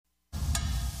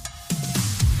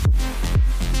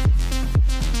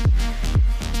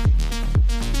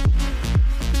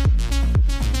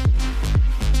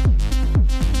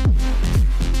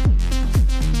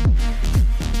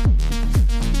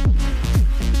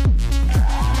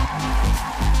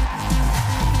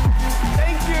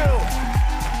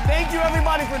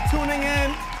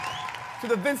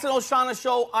the Vincent Oshana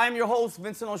Show. I'm your host,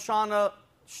 Vincent Oshana.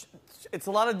 It's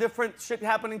a lot of different shit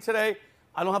happening today.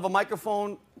 I don't have a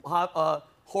microphone.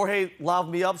 Jorge lobbed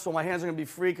me up, so my hands are gonna be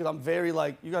free because I'm very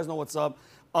you guys know what's up.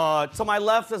 To my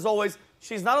left, as always,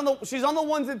 she's on the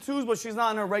ones and twos, but she's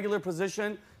not in her regular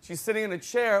position. She's sitting in a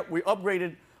chair. We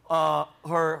upgraded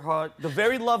the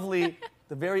very lovely,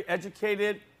 the very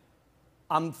educated.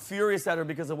 I'm furious at her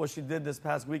because of what she did this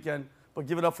past weekend. But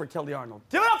give it up for Kelly Arnold.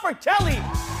 Give it up for Kelly!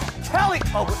 Kelly!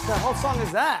 Oh, what the hell song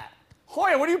is that?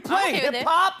 Jorge, what are you playing?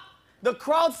 Hip-hop? The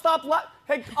crowd stopped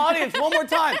Hey, audience, one more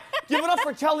time. Give it up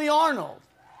for Kelly Arnold.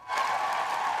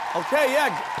 Okay,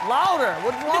 yeah, louder.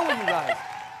 What's wrong with you guys?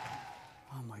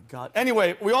 Oh, my God.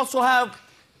 Anyway, we also have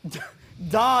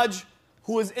Dodge,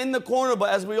 who is in the corner, but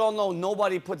as we all know,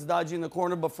 nobody puts Dodgy in the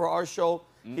corner, but for our show,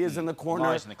 he is in the corner.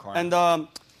 Always in the corner. And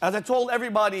as I told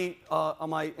everybody on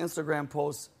my Instagram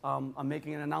post, I'm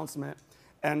making an announcement.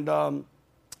 And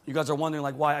you guys are wondering,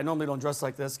 why I normally don't dress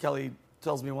like this. Kelly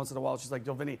tells me once in a while, she's like,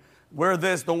 yo, Vinny, wear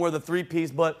this, don't wear the three-piece,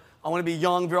 but I want to be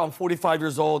young. I'm 45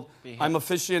 years old. I'm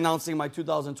officially announcing my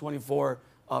 2024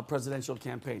 presidential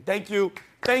campaign. Thank you.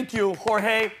 Thank you,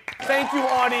 Jorge. Thank you,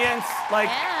 audience.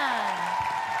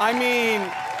 I mean,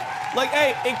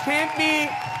 hey, it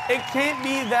can't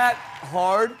be that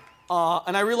hard.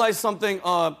 And I realized something.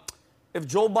 If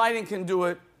Joe Biden can do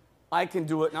it, I can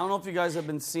do it. And I don't know if you guys have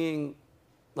been seeing,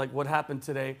 what happened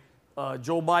today.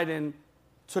 Joe Biden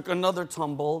took another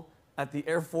tumble at the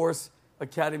Air Force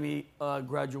Academy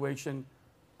graduation.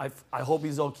 I hope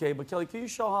he's okay. But Kelly, can you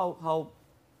show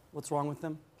what's wrong with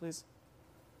him, please?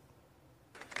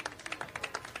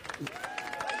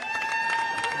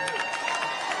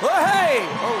 Oh, hey!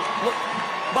 Oh, look.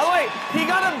 By the way, he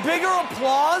got a bigger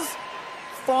applause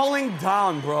falling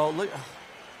down, bro. Look.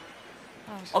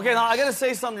 Okay, now I gotta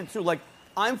say something too.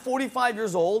 I'm 45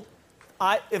 years old.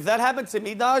 If that happened to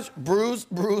me, Dodge, bruise.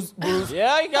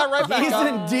 Yeah, you got right back He's up.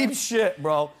 in deep shit,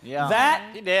 bro.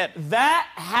 Yeah, he did. That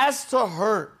has to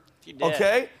hurt. He did.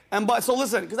 Okay? So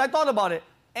listen, because I thought about it.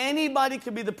 Anybody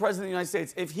could be the president of the United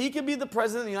States. If he could be the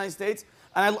president of the United States,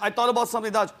 and I thought about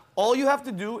something, Dodge, all you have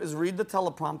to do is read the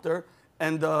teleprompter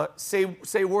and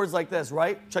say words like this,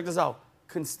 right? Check this out.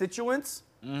 Constituents,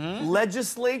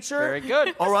 legislature. Very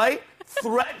good. All right?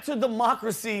 Threat to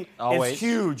democracy Always. is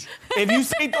huge. If you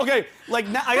say, okay,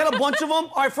 now I got a bunch of them.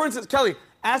 All right, for instance, Kelly,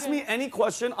 ask me any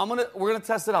question. We're gonna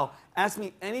test it out. Ask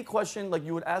me any question like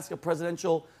you would ask a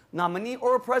presidential nominee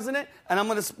or a president, and I'm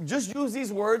gonna just use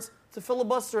these words to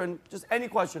filibuster and just any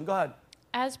question. Go ahead.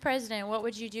 As president, what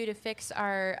would you do to fix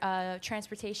our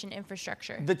transportation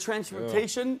infrastructure? The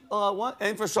transportation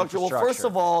infrastructure? Well, first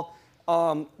of all,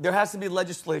 there has to be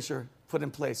legislature put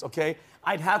in place, okay?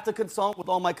 I'd have to consult with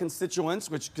all my constituents,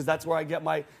 because that's where I get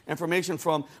my information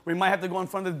from. We might have to go in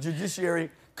front of the Judiciary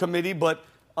Committee, but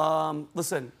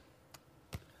listen,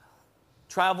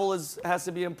 travel has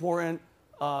to be important.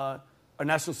 Our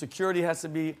national security has to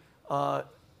be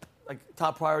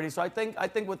top priority. So I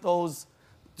think with those,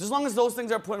 as long as those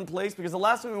things are put in place, because the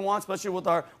last thing we want, especially with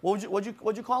our, what'd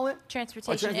you call it?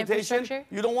 Transportation infrastructure.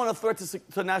 You don't want a threat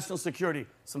to national security.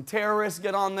 Some terrorists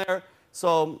get on there.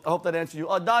 So I hope that answered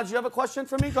you. Dodge, you have a question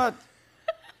for me? Go ahead.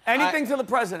 Anything to the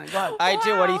president. Go ahead. I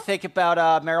do. What do you think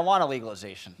about marijuana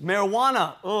legalization?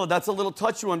 Marijuana. Oh, that's a little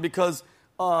touchy one because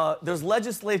there's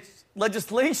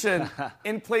legislation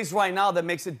in place right now that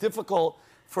makes it difficult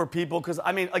for people. Because,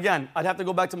 again, I'd have to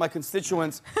go back to my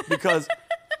constituents because...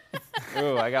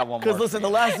 Ooh, I got one more. Because, listen, the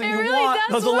last thing you want...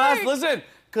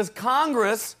 Because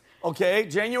Congress, okay,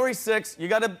 January 6th, you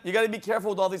gotta be careful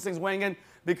with all these things weighing in.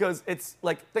 Because it's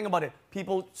think about it.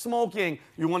 People smoking.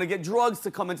 You want to get drugs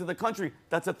to come into the country.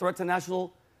 That's a threat to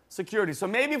national security. So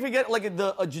maybe if we get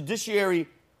a judiciary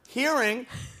hearing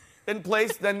in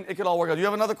place, then it could all work out. Do you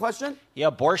have another question? Yeah,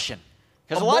 abortion.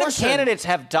 Because a lot of candidates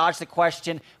have dodged the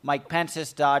question. Mike Pence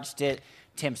has dodged it.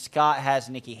 Tim Scott has,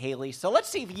 Nikki Haley. So let's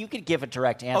see if you could give a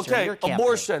direct answer to your campaign.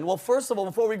 Abortion. Well, first of all,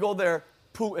 before we go there,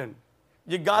 Putin.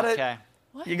 You gotta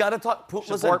talk.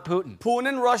 Support Putin. Putin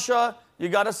in Russia. You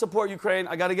got to support Ukraine.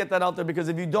 I got to get that out there because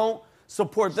if you don't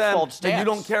support them, then you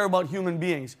don't care about human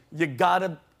beings. You got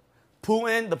to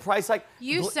Putin, the price hike.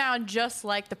 You sound just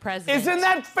like the president. Isn't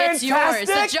that fantastic? It's yours.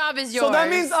 The job is yours. So that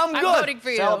means I'm good. I'm voting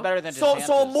for you. Sound better than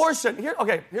so abortion.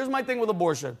 Here's my thing with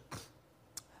abortion.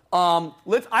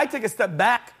 I take a step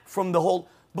back from the whole.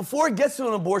 Before it gets to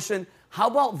an abortion, how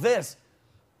about this?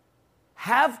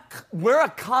 Wear a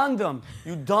condom,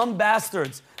 you dumb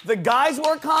bastards. The guys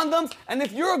wear condoms, and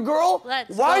if you're a girl,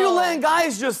 why are you letting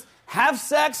guys just have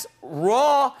sex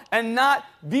raw and not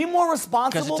be more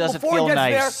responsible before it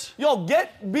gets there?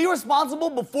 Be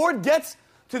responsible before it gets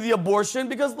to the abortion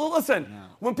because, listen,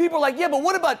 when people are like, yeah, but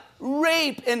what about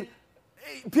rape? And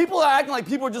people are acting like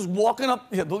people are just walking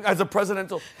up, as a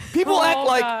presidential, people act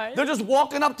like they're just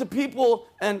walking up to people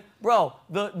and, bro,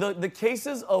 the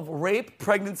cases of rape,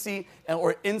 pregnancy,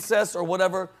 or incest or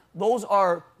whatever, those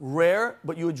are rare,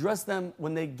 but you address them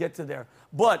when they get to there.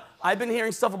 But I've been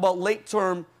hearing stuff about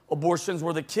late-term abortions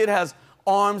where the kid has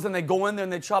arms and they go in there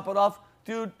and they chop it off.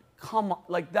 Dude, come on.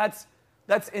 Like, that's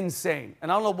insane. And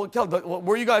I don't know, what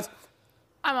were you guys?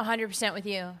 I'm 100% with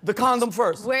you. The condom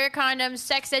first. Wear condoms,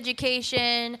 sex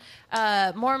education,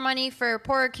 more money for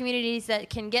poorer communities that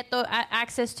can get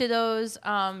access to those.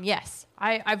 Yes,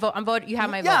 I vote. I'm voting. You have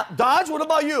my vote. Yeah, Dodge, what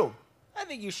about you? I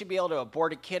think you should be able to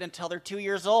abort a kid until they're 2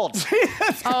 years old.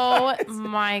 Oh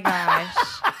my gosh.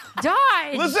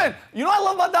 Dodge. Listen, you know what I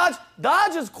love about Dodge?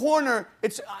 Dodge's corner,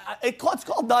 it's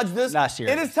called Dodge This. Not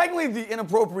serious. It is technically the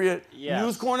inappropriate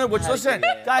news corner, which, listen,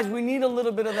 guys, we need a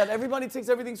little bit of that. Everybody takes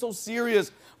everything so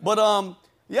serious. But,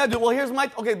 yeah, dude, well, here's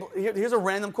a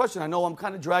random question. I know I'm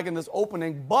kind of dragging this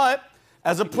opening, but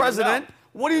as a president,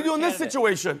 what do you do in this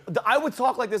situation? I would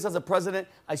talk like this as a president,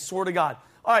 I swear to God.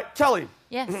 All right, Kelly.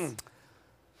 Yes.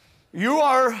 You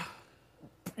are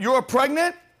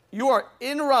pregnant. You are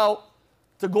en route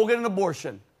to go get an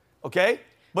abortion, okay?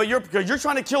 But because you're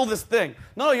trying to kill this thing.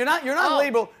 No, you're not. You're not in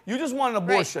labor. You just want an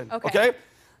abortion, right. Okay?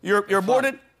 You're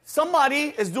aborted.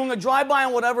 Somebody is doing a drive-by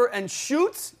and whatever and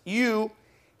shoots you,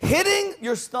 hitting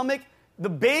your stomach. The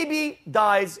baby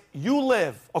dies. You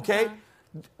live, okay?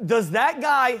 Does that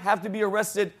guy have to be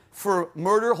arrested for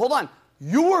murder? Hold on.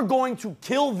 You are going to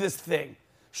kill this thing.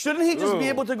 Shouldn't he just be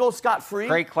able to go scot-free?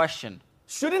 Great question.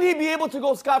 Shouldn't he be able to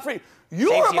go scot-free? You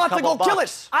were about to go kill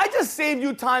it. I just saved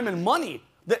you time and money.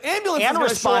 The ambulance and is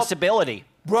responsibility.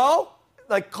 Bro,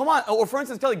 like, come on. Or for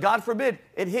instance, Kelly, God forbid,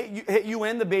 it hit you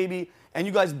and the baby, and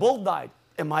you guys both died.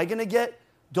 Am I gonna get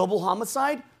double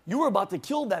homicide? You were about to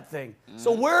kill that thing.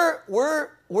 So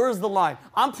where's the line?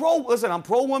 I'm pro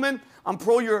woman. I'm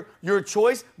pro your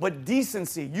choice, but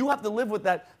decency. You have to live with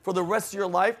that for the rest of your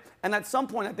life. And at some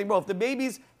point, I think, bro, if the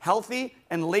baby's healthy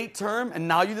and late term, and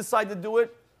now you decide to do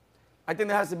it, I think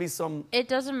there has to be some. It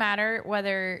doesn't matter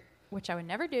whether, which I would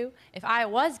never do, if I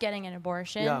was getting an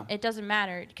abortion, it doesn't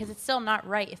matter because it's still not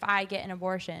right if I get an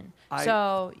abortion.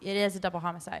 So it is a double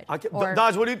homicide.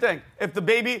 Dodge, what do you think? If the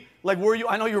baby, like, were you?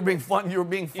 I know you were being funny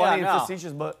and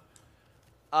facetious, but.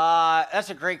 That's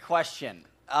a great question.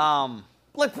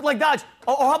 Like Dodge,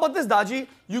 or how about this, Dodgy?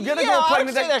 You get a girl pregnant. I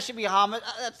would say that should be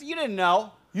homicide. You didn't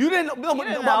know. You didn't know.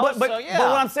 But what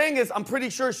I'm saying is, I'm pretty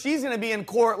sure she's going to be in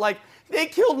court like, they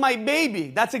killed my baby.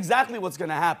 That's exactly what's going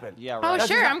to happen. Yeah, right. Oh,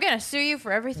 sure. I'm going to sue you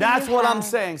for everything. That's what I'm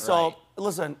saying. So,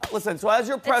 listen. So, as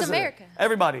your president, it's America.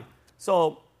 Everybody.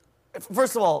 So,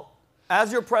 first of all,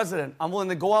 as your president, I'm willing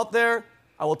to go out there.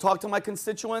 I will talk to my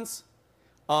constituents.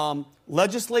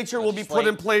 Legislature will be put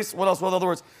in place. What else? What other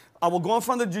words? I will go in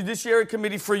front of the Judiciary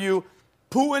Committee for you.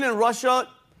 Putin and Russia,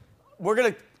 we're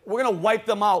gonna wipe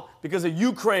them out because of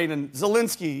Ukraine and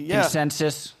Zelensky. Yeah.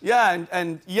 Consensus. Yeah,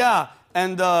 and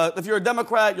if you're a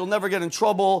Democrat, you'll never get in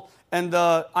trouble. And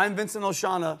I'm Vincent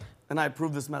Oshana, and I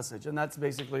approve this message. And that's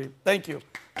basically, thank you.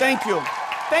 So,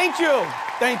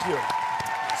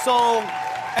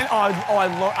 and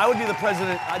I would be the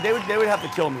president. They would have to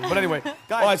kill me. But anyway, guys.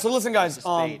 All right, so listen, guys.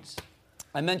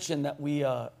 I mentioned that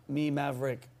me,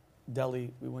 Maverick,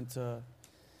 Deli, we went to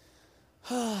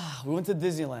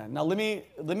Disneyland. Now let me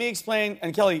explain.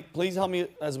 And Kelly, please help me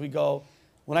as we go.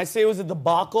 When I say it was a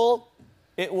debacle,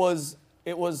 it was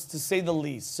to say the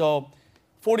least. So,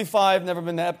 45, never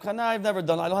been to Ep.10. No, I've never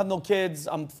done. I don't have no kids.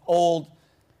 I'm old.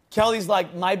 Kelly's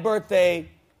like, my birthday.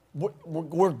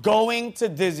 We're going to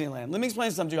Disneyland. Let me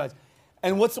explain something to you guys.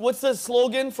 And what's the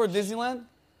slogan for Disneyland?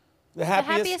 The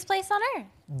happiest place on earth.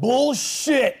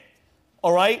 Bullshit.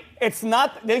 All right? It's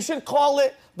not, they should call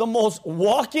it the most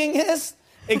walkingest,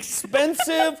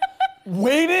 expensive,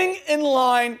 waiting in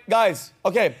line. Guys,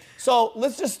 okay, so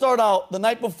let's just start out the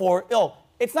night before.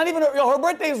 It's not even her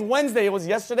birthday is Wednesday. It was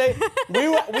yesterday.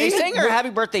 They sang her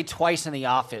happy birthday twice in the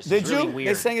office. Did really you? Weird.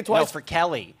 They sang it twice? No, for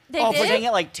Kelly. They did? They sang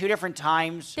it like 2 different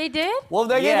times. They did? Well,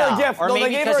 they gave her a gift. Or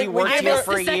maybe because he worked here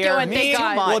for a year.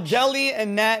 Well, Deli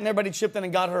and Nat and everybody chipped in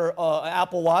and got her an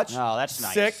Apple Watch. Oh, that's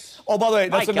nice. Sick. Oh, by the way,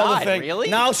 that's another thing. Really?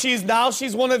 Now she's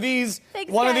one of these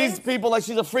people, like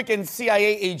she's a freaking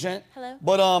CIA agent. Hello.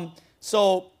 But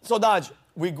so Dodge,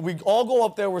 we all go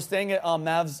up there. We're staying at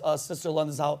Mav's sister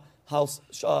London's house,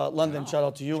 London. Shout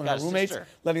out to you and our roommates.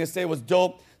 Letting us stay. It was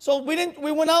dope. So we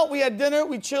went out. We had dinner.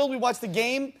 We chilled. We watched the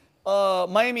game.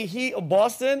 Miami Heat of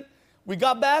Boston. We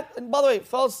got back, and by the way,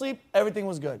 fell asleep. Everything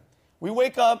was good. We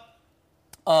wake up,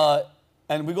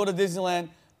 and we go to Disneyland,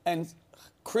 and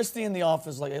Christy in the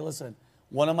office like, hey, listen,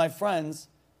 one of my friends,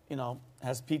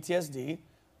 has PTSD.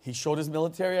 He showed his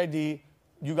military ID.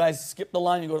 You guys skip the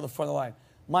line, you go to the front of the line.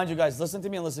 Mind you guys, listen to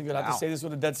me and listen good. I have to say this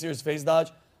with a dead serious face,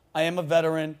 Dodge. I am a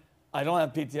veteran. I don't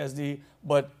have PTSD,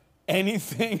 but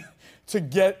anything to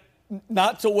get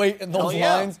not to wait in those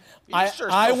lines.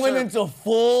 I went into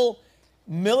full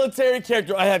military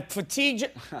character. I had fatigue.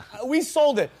 We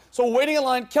sold it. So we're waiting in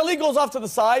line. Kelly goes off to the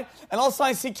side, and all of a sudden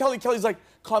I see Kelly. Kelly's like,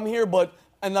 come here, bud.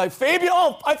 And like, Fabian,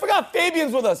 I forgot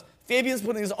Fabian's with us. Fabian's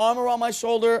putting his arm around my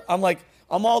shoulder.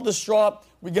 I'm all distraught.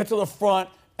 We get to the front,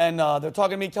 and they're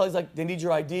talking to me. Kelly's like, they need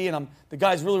your ID, and the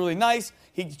guy's really, really nice.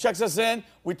 He checks us in.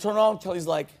 We turn around. Kelly's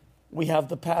like, we have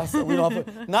the pass. We don't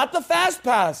have not the fast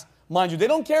pass, mind you. They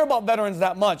don't care about veterans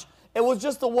that much. It was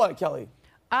just the what, Kelly?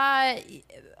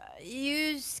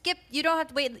 You skip. You don't have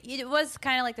to wait. It was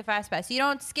kind of like the fast pass. You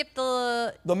don't skip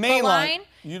the main line.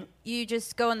 You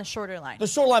just go in the shorter line. The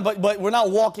short line, but we're not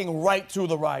walking right to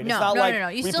the ride. No, it's not no.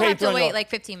 You still have to wait like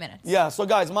 15 minutes. Yeah. So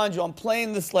guys, mind you, I'm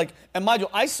playing this and mind you,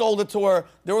 I sold it to her.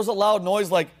 There was a loud noise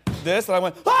like this, and I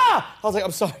went, ah! I was like,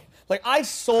 I'm sorry. Like I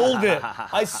sold it.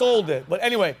 I sold it. But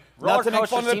anyway, not to make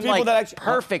fun of the people that actually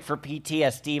perfect for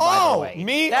PTSD. By the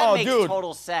way, that makes dude,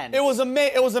 total sense. It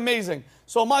was amazing.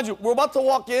 So mind you, we're about to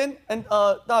walk in, and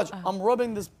Dodge, I'm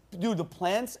rubbing this. Dude, the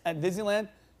plants at Disneyland,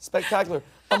 spectacular.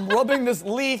 I'm rubbing this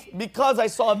leaf because I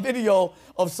saw a video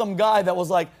of some guy that was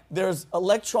like, there's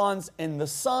electrons in the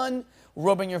sun,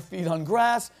 rubbing your feet on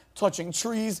grass, touching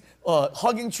trees,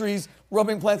 hugging trees,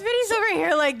 rubbing plants. Vinny's over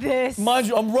here like this. Mind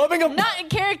you, I'm rubbing him. Not in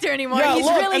character anymore. Yeah, He's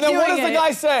look, really and then doing what does the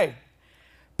guy say?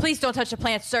 Please don't touch the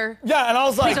plants, sir. Yeah, and I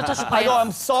was like, Please don't touch the plants. I go,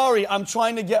 I'm sorry, I'm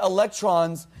trying to get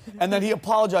electrons. And then he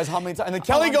apologized how many times. And then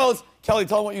Kelly goes, Kelly,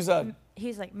 tell him what you said.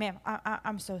 He's like, ma'am,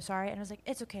 I'm so sorry. And I was like,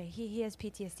 it's okay. He has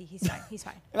PTSD. He's fine. He's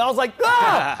fine. And I was like,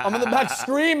 ah! I'm in the back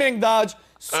screaming, Dodge,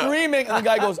 screaming. And the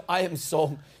guy goes, I am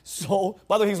so.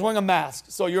 By the way, he's wearing a mask.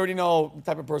 So you already know the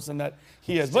type of person that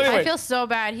he is. But anyway. I feel so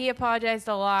bad. He apologized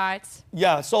a lot.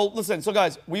 Yeah, so listen. So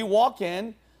guys, we walk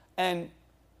in. And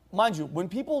mind you, when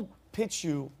people pitch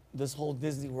you this whole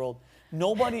Disney World,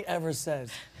 nobody ever says,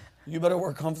 you better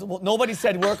wear comfortable. Nobody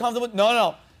said wear comfortable.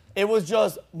 No. It was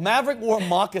just Maverick wore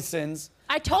moccasins.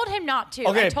 I told him not to.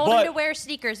 Okay, I told him to wear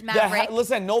sneakers, Maverick.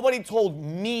 Listen, nobody told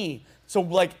me. So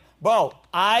like, bro,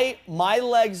 my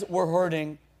legs were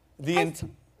hurting the entire.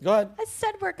 Go ahead. I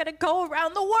said we're gonna go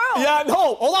around the world. Yeah,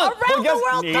 no, hold on. Around the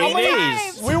world 3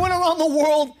 times. We went around the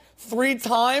world 3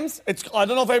 times. I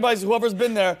don't know if whoever's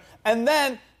been there. And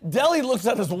then Deli looks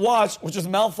at his watch, which is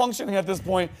malfunctioning at this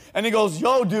point, and he goes,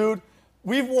 yo, dude,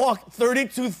 we've walked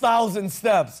 32,000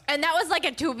 steps. And that was like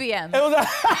at 2 p.m. It was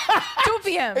at 2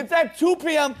 p.m. It's at 2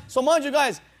 p.m. So mind you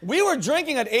guys, we were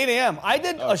drinking at 8 a.m. I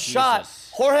did a shot.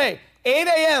 Jorge, 8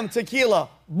 a.m. tequila.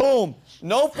 Boom.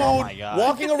 No food. Oh my God.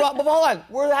 Walking around. But hold on.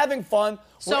 We're having fun.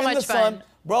 So we're in much the sun. fun.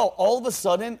 Bro, all of a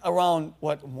sudden, around,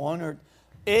 1 or...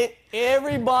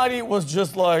 everybody was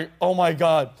just like, oh my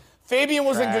God. Fabian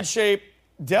was in good shape.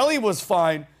 Deli was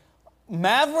fine.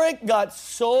 Maverick got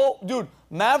so... Dude,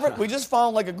 Maverick, we just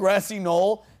found like a grassy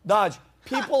knoll. Dodge,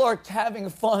 people are having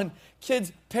fun.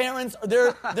 Kids, parents,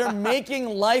 they're making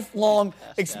lifelong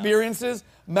experiences.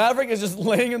 Maverick is just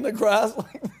laying in the grass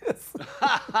like this.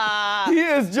 He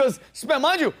is just...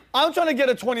 Mind you, I'm trying to get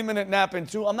a 20-minute nap in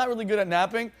too. I'm not really good at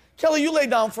napping. Kelly, you lay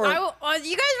down for... You guys were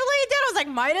laying down. I was like,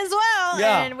 might as well.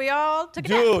 Yeah. And we all took a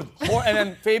nap. Dude. And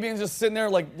then Fabian's just sitting there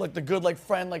like the good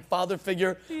friend, father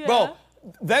figure. Yeah. Bro,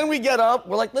 then we get up.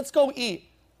 We're like, let's go eat.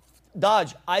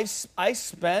 Dodge, I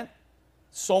spent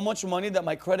so much money that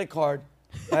my credit card,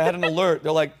 I had an alert.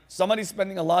 They're like, somebody's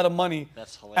spending a lot of money.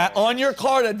 That's hilarious. On your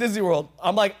card at Disney World.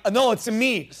 I'm like, no, it's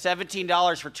me.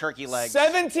 $17 for turkey legs.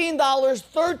 $17,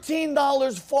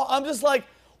 $13 for... I'm just like,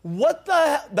 what the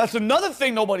hell? That's another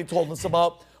thing nobody told us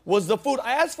about was the food.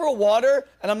 I asked for a water,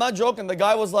 and I'm not joking. The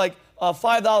guy was like,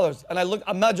 $5. And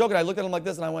I'm not joking. I looked at him like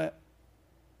this, and I went,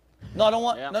 no, I don't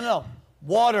want... No.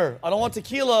 Water. I don't want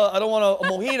tequila. I don't want a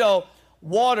mojito.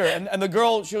 Water. And the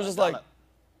girl, she was just like,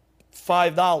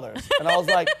 $5. And I was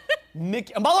like,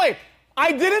 Mickey. And by the way,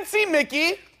 I didn't see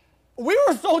Mickey. We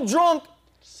were so drunk.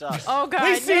 Sucks. Oh, God.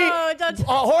 We see, no, don't.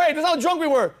 Jorge, this is how drunk we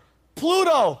were.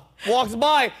 Pluto walks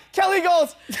by. Kelly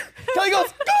goes,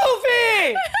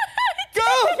 Goofy!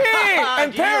 Goofy!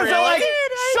 And parents are like,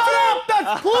 shut up,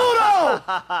 that's Pluto!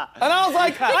 And I was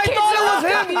like, I thought it was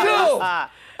him too.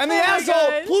 And the asshole,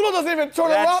 God. Pluto doesn't even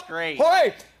turn around. That's great.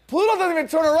 Jorge, Pluto doesn't even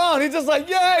turn around. He's just like,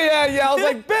 yeah. I was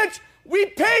like, bitch, we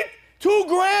paid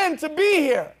 $2,000 to be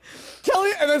here.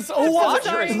 Kelly, and then who was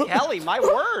it? Kelly, my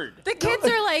word. The kids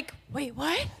are like, wait,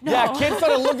 what? No. Yeah, kids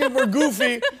started looking for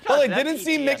Goofy. But like,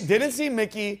 didn't see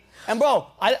Mickey. And bro,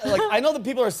 I know that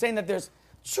people are saying that there's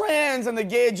trans and the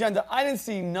gay agenda. I didn't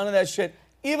see none of that shit.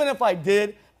 Even if I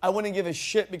did, I wouldn't give a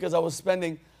shit because I was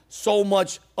spending so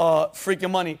much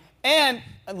freaking money. And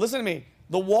listen to me,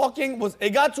 the walking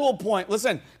it got to a point,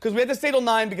 listen, because we had to stay till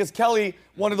 9 because Kelly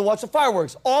wanted to watch the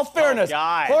fireworks. All fairness. Oh,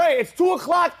 God. Hooray, it's 2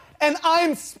 o'clock and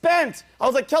I'm spent. I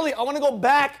was like, Kelly, I want to go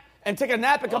back and take a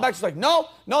nap and come back. She's like, no,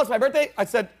 it's my birthday. I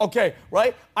said, okay,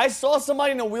 right? I saw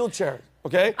somebody in a wheelchair,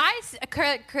 okay?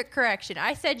 Correction.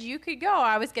 I said you could go.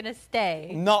 I was going to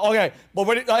stay. No, okay. But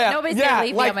Nobody's going to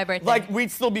leave me on my birthday. Like,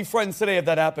 we'd still be friends today if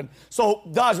that happened. So,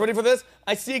 Dodge, ready for this?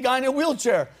 I see a guy in a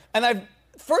wheelchair. And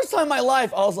first time in my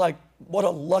life, I was like, what a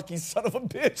lucky son of a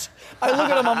bitch. I look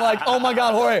at him, I'm like, oh my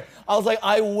God, Jorge. I was like,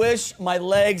 I wish my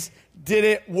legs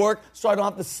didn't work so I don't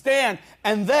have to stand.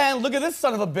 And then, look at this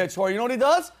son of a bitch, Jorge. You know what he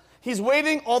does? He's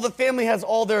waiting. All the family has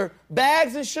all their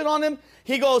bags and shit on him.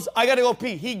 He goes, I got to go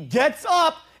pee. He gets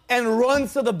up and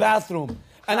runs to the bathroom.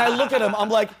 And I look at him. I'm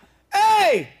like,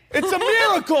 hey, it's a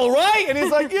miracle, right? And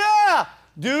he's like, yeah.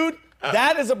 Dude,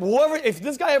 that is if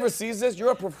this guy ever sees this,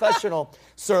 you're a professional,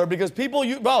 sir, because people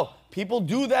do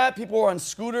that. People are on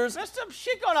scooters. There's some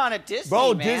shit going on at Disney,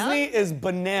 bro, man. Disney is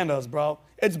bananas, bro.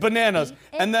 It's bananas.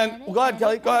 And then, go ahead,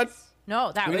 Kelly, go ahead.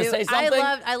 No, that was.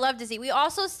 I love Disney. We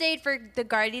also stayed for the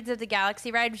Guardians of the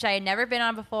Galaxy ride, which I had never been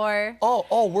on before.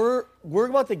 We're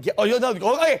about to get.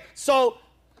 Okay. So,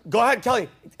 go ahead, Kelly.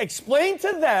 Explain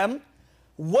to them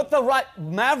what the ride.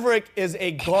 Maverick is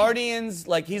a Guardians.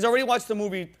 Like he's already watched the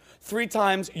movie 3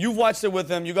 times. You've watched it with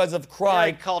him. You guys have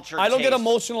cried. I don't get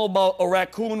emotional about a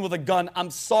raccoon with a gun.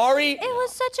 I'm sorry. It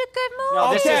was such a good movie.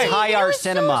 No, this is high art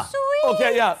cinema. So sweet.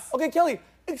 Okay, yeah. Okay, Kelly.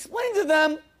 Explain to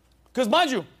them, because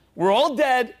mind you. We're all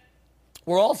dead.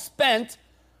 We're all spent.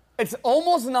 It's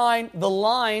almost 9. The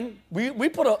line, we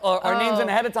put our names in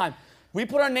ahead of time. We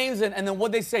put our names in, and then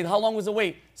what they say, how long was the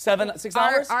wait? 6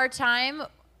 hours? Our time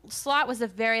slot was the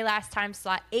very last time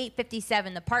slot,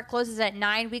 8:57. The park closes at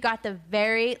 9. We got the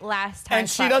very last time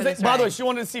slot. And she doesn't, by the way, she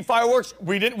wanted to see fireworks.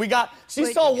 We didn't. She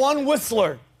saw one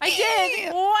whistler. I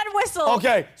did. One whistle.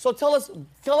 Okay, so tell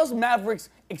us Maverick's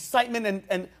excitement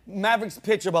and Maverick's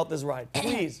pitch about this ride,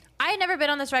 please. I had never been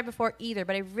on this ride before either,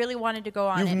 but I really wanted to go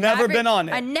on it. You've never been on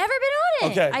it? I've never been on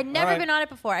it. Okay. I'd never been on it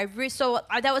before.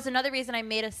 That was another reason I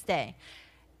made us stay.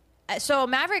 So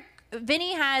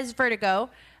Vinny has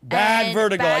vertigo. Bad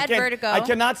vertigo. Vertigo. I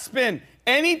cannot spin.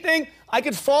 Anything, I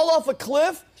could fall off a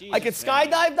cliff, Jesus, I could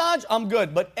skydive, Dodge, I'm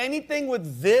good. But anything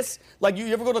with this, like you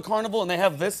ever go to Carnival and they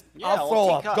have this, I'll throw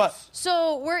up.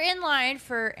 So we're in line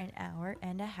for an hour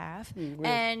and a half,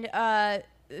 and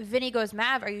Vinny goes,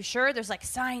 Mav, are you sure? There's like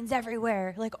signs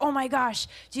everywhere. Like, oh my gosh,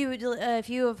 if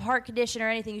you have heart condition or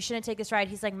anything, you shouldn't take this ride.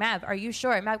 He's like, Mav, are you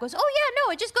sure? And Mav goes, oh yeah,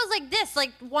 no, it just goes like this,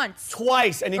 like once.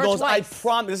 Twice. And he goes, I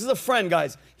promise. This is a friend,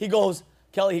 guys. He goes,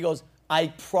 Kelly, I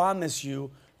promise you're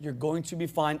going to be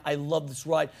fine. I love this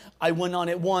ride. I went on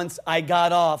it once. I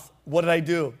got off. What did I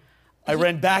do? I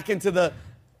ran back into the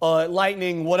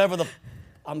lightning, whatever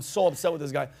I'm so upset with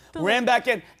this guy. Ran back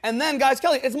in. And then, guys,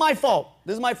 Kelly, it's my fault.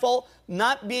 This is my fault.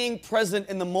 Not being present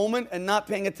in the moment and not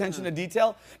paying attention to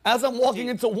detail. As I'm walking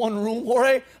into one room,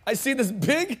 Jorge, I see this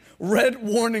big red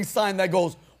warning sign that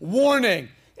goes, warning,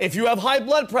 if you have high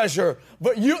blood pressure.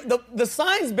 But the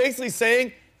sign's basically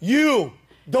saying, you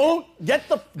don't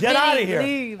get out of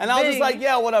here. And I was just like,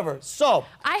 yeah, whatever. So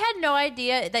I had no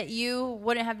idea that you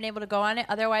wouldn't have been able to go on it.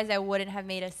 Otherwise, I wouldn't have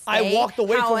made us stay. I walked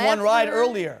away from one ride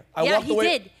earlier.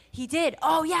 He did.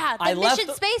 Oh, yeah. The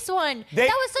Mission Space one. That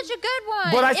was such a good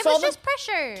one. But it was just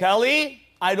pressure. Kelly,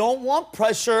 I don't want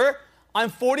pressure. I'm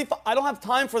 45. I don't have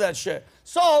time for that shit.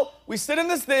 So we sit in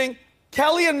this thing.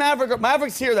 Kelly and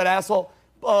Maverick's here, that asshole.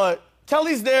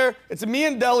 Kelly's there. It's me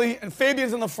and Deli, and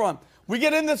Fabian's in the front. We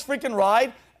get in this freaking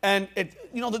ride, and the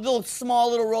little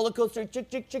small little roller coaster,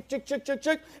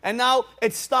 chick, and now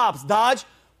it stops. Dodge,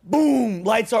 boom,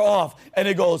 lights are off, and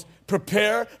it goes,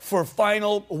 prepare for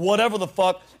final whatever the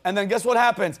fuck, and then guess what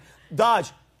happens?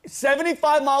 Dodge,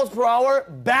 75 miles per hour,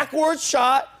 backwards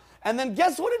shot, and then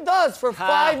guess what it does for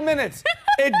 5 minutes?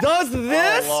 It does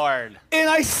this. Oh, Lord. And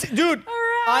I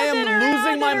am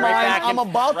losing my mind. I'm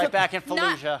about to. Right back in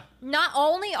Fallujah. Not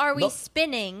only are we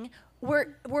spinning,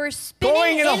 we're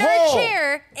spinning in our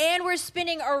chair, and we're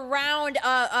spinning around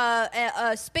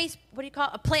a space. What do you call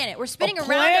it? A planet. We're spinning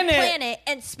around the planet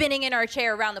and spinning in our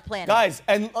chair around the planet. Guys,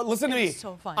 and listen to me. It's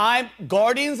so fun.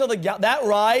 That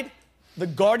ride, the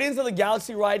Guardians of the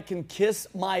Galaxy ride can kiss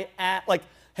my ass. Like,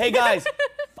 hey guys,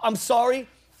 I'm sorry.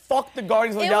 Fuck the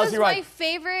Guardians of the Galaxy ride. It was my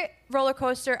favorite roller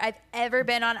coaster I've ever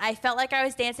been on. I felt like I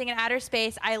was dancing in outer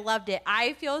space. I loved it.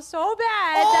 I feel so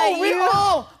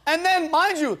bad. And then,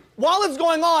 mind you, while it's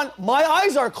going on, my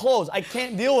eyes are closed. I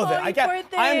can't deal with it. I can't. Poor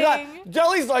thing. I'm not.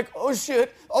 Jelly's like, oh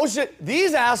shit.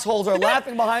 These assholes are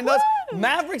laughing behind us.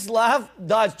 Maverick's laugh,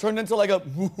 Dodge, turned into like a,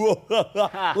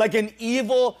 like an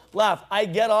evil laugh. I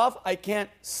get off. I can't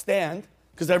stand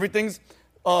because everything's,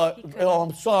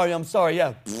 I'm sorry.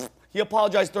 Yeah. He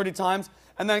apologized 30 times.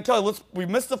 And then, Kelly, we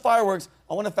missed the fireworks.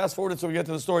 I want to fast forward it so we get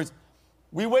to the stories.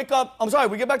 We wake up.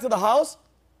 We get back to the house.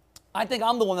 I think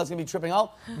I'm the one that's going to be tripping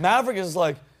out. Maverick is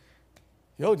like,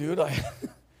 yo, dude,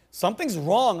 something's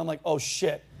wrong. I'm like, oh,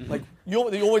 shit. Like, you're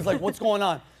always like, what's going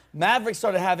on? Maverick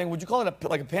started having, would you call it a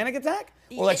panic attack?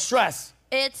 Or like stress?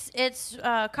 It's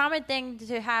a common thing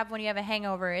to have when you have a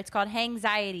hangover. It's called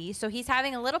hangxiety. So he's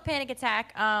having a little panic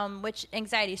attack, which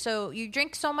anxiety. So you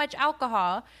drink so much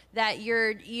alcohol that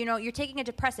you're taking a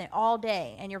depressant all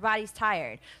day and your body's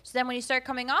tired. So then when you start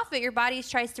coming off it, your body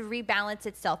tries to rebalance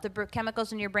itself. The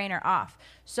chemicals in your brain are off.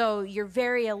 So you're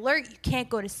very alert. You can't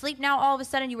go to sleep now. All of a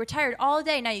sudden you were tired all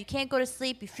day. Now you can't go to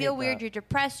sleep. You feel weird. You're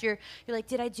depressed. You're like,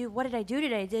 what did I do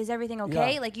today? Is everything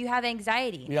okay? Yeah. Like you have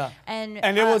anxiety. Yeah. And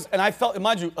I felt,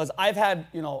 mind you, as I've had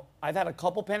a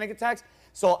couple panic attacks.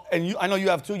 So, I know you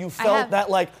have too. You felt that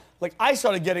like I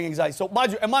started getting anxiety. So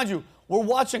mind you, we're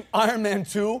watching Iron Man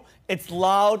 2. It's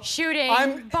loud. Shooting.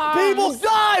 Bombs. People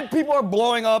died. People are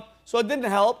blowing up. So it didn't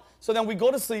help. So then we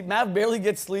go to sleep. Mav barely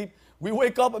gets sleep. We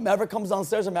wake up and Maverick comes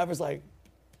downstairs and Maverick's like,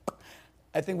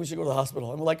 I think we should go to the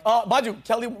hospital. And we're like, mind you,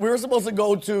 Kelly, we were supposed to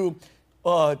go to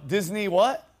Disney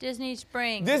what? Disney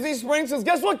Springs. Disney Springs. Because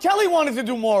guess what Kelly wanted to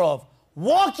do more of?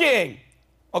 Walking.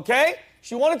 Okay?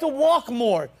 She wanted to walk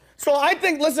more. So I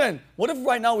think, listen, what if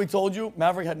right now we told you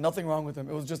Maverick had nothing wrong with him?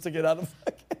 It was just to get out of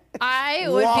I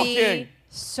would be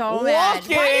so mad.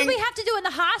 Why did we have to do it in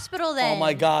the hospital then? Oh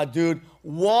my God, dude.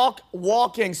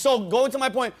 Walking. So going to my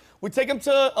point, we take him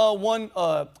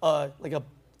to like a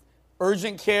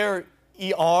urgent care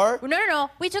ER.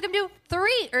 No. We took him to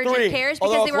three urgent cares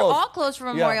because they were all closed for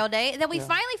Memorial Day. And then we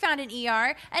finally found an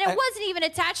ER, and it wasn't even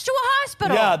attached to a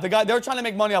hospital. Yeah, they were trying to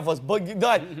make money off us. But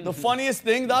Dad, the funniest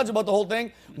thing, Dodge, about the whole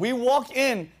thing, we walk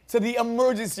in to the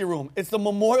emergency room. It's the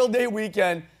Memorial Day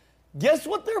weekend. Guess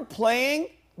what they're playing,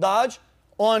 Dodge,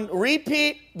 on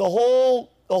repeat the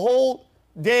whole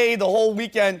day, the whole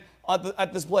weekend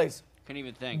at this place? Couldn't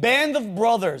even think. Band of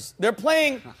Brothers. They're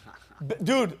playing,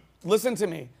 dude. Listen to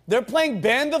me. They're playing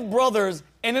Band of Brothers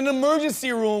in an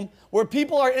emergency room where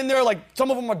people are in there, like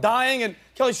some of them are dying. And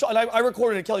Kelly, I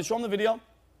recorded it. Kelly, show them the video.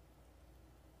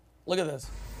 Look at this.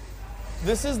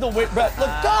 This is the way.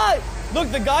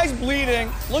 Look, the guy's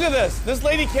bleeding. Look at this. This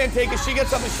lady can't take it. She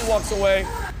gets up and she walks away.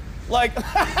 Like,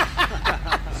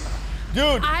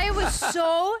 dude. I was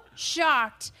so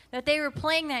shocked that they were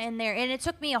playing that in there, and it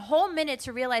took me a whole minute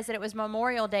to realize that it was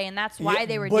Memorial Day, and that's why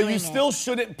they were doing it. But you still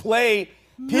shouldn't play.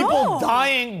 People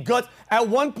dying, guts. At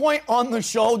one point on the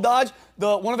show, Dodge,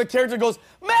 one of the characters goes,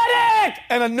 medic!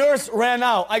 And a nurse ran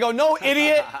out. I go, no,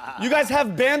 idiot. You guys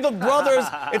have Band of Brothers.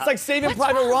 It's like Saving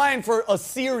Private Ryan for a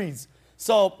series.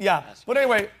 So, yeah. But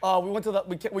anyway,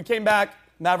 we came back.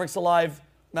 Maverick's alive.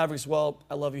 Maverick's well.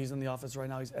 I love you. He's in the office right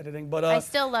now. He's editing. But I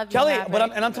still love you, Kelly,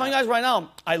 Maverick. I'm telling you guys right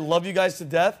now, I love you guys to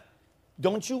death.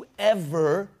 Don't you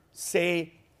ever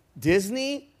say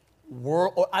Disney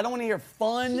World, or I don't want to hear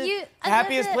fun,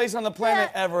 happiest place on the planet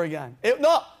ever again.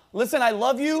 No, listen, I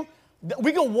love you.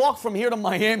 We could walk from here to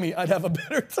Miami. I'd have a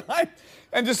better time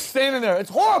and just standing there. It's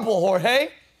horrible, Jorge,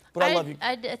 but I love you.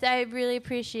 I really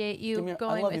appreciate you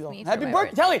going with me. Happy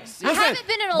birthday, Kelly. Listen, I haven't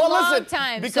been in a long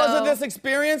time. Because of this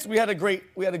experience, we had a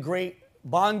great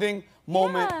bonding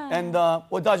moment. Yeah. And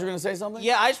what, Dodge, you're going to say something?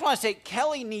 Yeah, I just want to say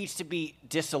Kelly needs to be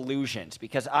disillusioned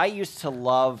because I used to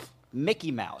love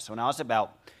Mickey Mouse when I was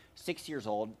about 6 years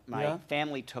old. My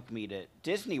family took me to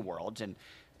Disney World, and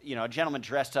a gentleman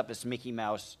dressed up as Mickey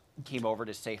Mouse came over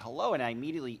to say hello, and I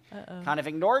immediately kind of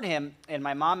ignored him. And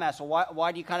my mom asked, "Well,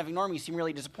 why do you kind of ignore me? You seem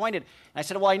really disappointed." And I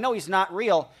said, "Well, I know he's not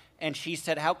real." And she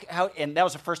said, "How?" And that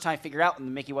was the first time I figured out that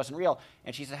Mickey wasn't real.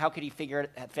 And she said, "How could he figure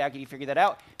that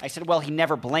out?" I said, "Well, he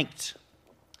never blinked."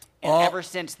 And ever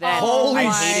since then, holy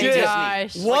I hated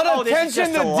shit. Disney. What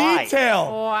attention to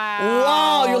detail.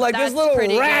 Wow. You're like this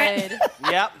little rat.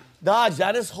 Yep. Dodge,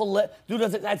 that is hilarious. Dude,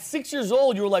 at 6 years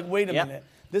old, you were like, wait a minute.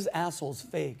 This asshole's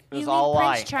fake. It was all a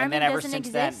lie. Prince Charming and then ever doesn't since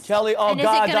exist? then. Kelly, and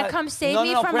God. is it going to come save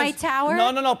me from my tower?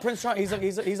 No. Prince Charming,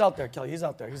 he's out there, Kelly. He's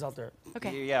out there.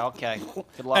 Okay. Yeah, okay.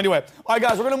 Good luck. Anyway, all right,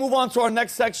 guys, we're going to move on to our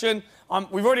next section.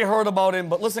 We've already heard about him,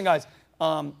 but listen, guys.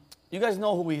 You guys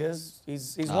know who he is.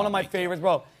 He's one of my favorites,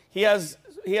 bro. He has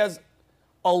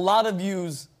a lot of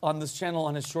views on this channel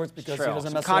on his shorts because he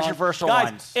doesn't mess around. Controversial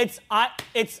Guys, ones.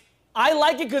 I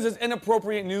like it because it's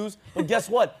inappropriate news, but guess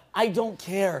what? I don't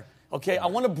care. Okay, I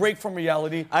want to break from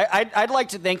reality. I'd like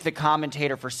to thank the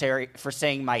commentator for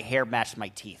saying my hair matched my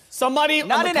teeth. Somebody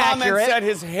Not on the comments inaccurate. said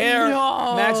his hair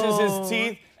matches his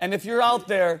teeth, and if you're out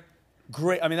there,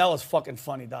 great. I mean, that was fucking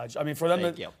funny, Dodge. I mean, for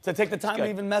them to take the time to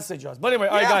even message us. But anyway,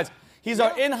 all right, guys. He's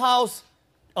our in-house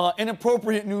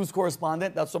inappropriate news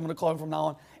correspondent. That's what I'm going to call him from now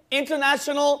on.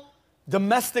 International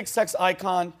domestic sex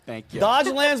icon. Thank you. Dodge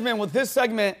Landsman with his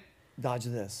segment, Dodge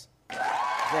This.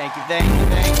 Thank you, thank you,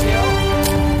 thank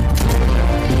you.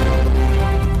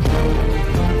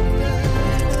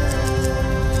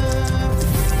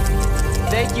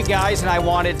 Thank you, guys, and I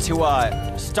wanted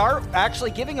to start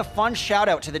actually giving a fun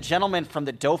shout-out to the gentleman from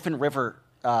the Dauphin River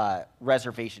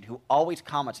reservation who always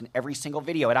comments in every single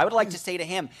video. And I would like to say to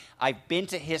him, I've been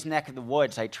to his neck of the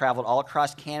woods. I traveled all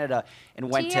across Canada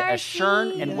and went to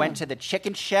Ashern and went to the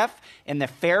Chicken Chef and the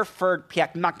Fairford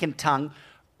Piakmakintung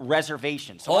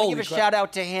reservation. So I want to give a shout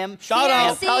out to him. Shout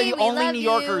out. Probably the only New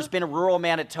Yorker who's been in rural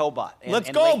Manitoba. Let's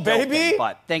go, baby.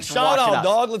 But thanks for shout watching out, us.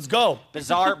 dog. Let's go.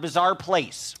 Bizarre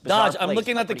place. Dodge, I'm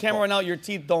looking at the camera right now. Your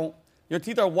teeth don't. Your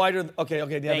teeth are whiter. Okay,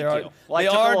 yeah, they are.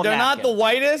 Well, they're not the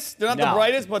whitest. They're not the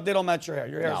brightest, but they don't match your hair.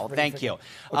 Your hair is pretty thank thick. you.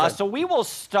 Okay. So we will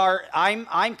start.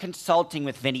 I'm consulting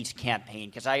with Vinny's campaign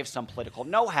because I have some political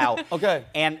know-how. Okay.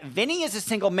 And Vinny is a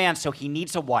single man, so he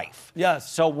needs a wife.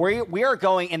 Yes. So we are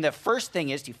going, and the first thing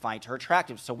is to find her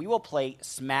attractive. So we will play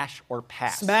Smash or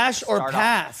Pass. Smash or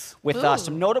Pass. With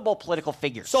some notable political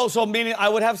figures. So meaning I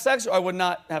would have sex or I would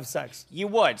not have sex? You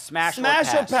would. Smash or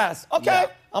Pass. Okay. Yeah.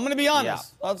 I'm going to be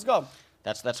honest. Yeah. Let's go.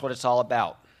 That's what it's all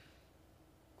about.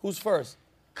 Who's first?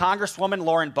 Congresswoman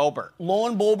Lauren Boebert.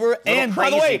 Lauren Boebert. And crazy, by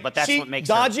the way, but that's what makes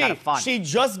Dodgy, her kind of fun. she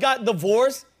just got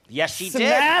divorced. Yes, she did.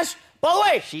 Smash. By the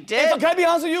way, she did. Can I be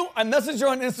honest with you? I messaged her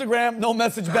on Instagram, no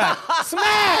message back.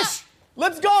 Smash!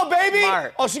 Let's go, baby.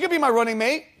 Smart. Oh, she could be my running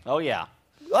mate. Oh, yeah.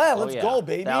 Yeah, let's go,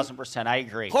 baby. 1,000%. I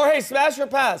agree. Jorge, smash or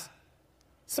pass?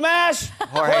 Smash!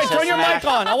 Jorge, turn your smash.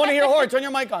 mic on. I want to hear Jorge. Turn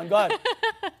your mic on. Go ahead.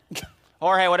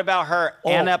 Jorge, what about her?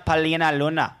 Ana Paulina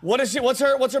Luna. What is she? What's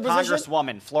her position?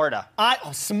 Congresswoman, Florida.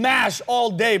 Smash all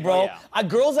day, bro. Oh, yeah.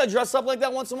 Girls that dress up like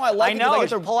that once in a while, I like I know.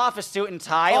 it. She pull off a suit and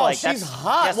tie. Oh, like, she's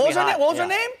hot. What was her name? What was her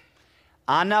name?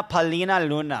 Ana Paulina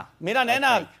Luna. Mira,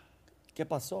 nena. ¿Qué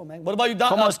pasó, man? What about you,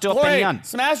 Don? ¿Cómo es tu Jorge, opinión?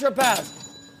 smash or pass?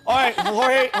 All right,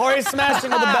 Jorge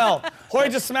smashing with the bell. Jorge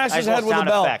just smashed his head with the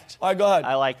bell. Effect. All right, go ahead.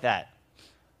 I like that.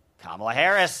 Kamala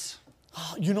Harris.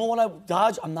 You know what,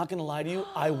 Dodge? I'm not gonna lie to you.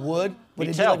 I would, but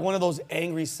it'd be like one of those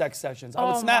angry sex sessions. I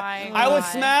would smash. I would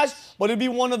smash, but it'd be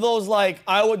one of those like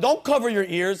don't cover your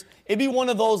ears. It'd be one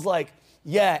of those like,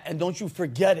 yeah, and don't you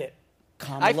forget it,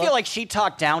 Kamala. I feel like she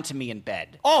talked down to me in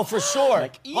bed. Oh, for sure.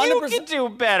 Like, you can do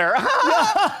better.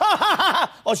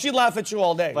 Oh, she'd laugh at you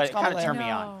all day. But it kind of turned me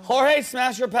on. Jorge,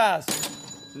 smash or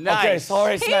pass? Nice. Okay, so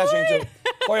Jorge smashing too.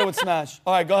 Jorge would smash.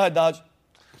 All right, go ahead, Dodge.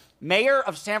 Mayor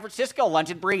of San Francisco,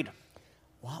 London Breed.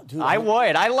 Wow, dude. I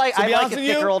would. I like a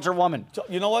thicker, older woman.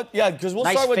 You know what? Yeah, because we'll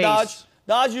Nice start with face. Dodge.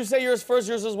 Dodge, you say yours first.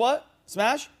 Yours is what?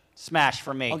 Smash? Smash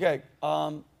for me. Okay.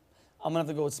 I'm going to have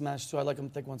to go with smash, too. I like them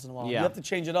thick once in a while. Yeah. You have to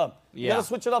change it up. You Yeah. got to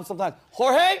switch it up sometimes.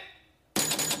 Jorge?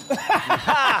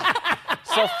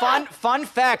 So fun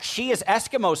fact, she is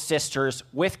Eskimo sisters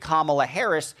with Kamala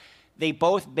Harris. They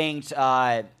both banged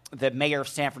the mayor of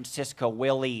San Francisco,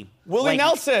 Willie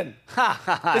Nelson.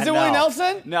 Is it Willie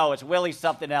Nelson? No, it's Willie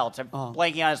something else. I'm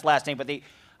blanking on his last name, but they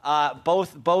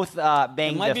both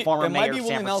banged the former mayor of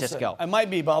San Francisco. It might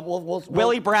be, Bob.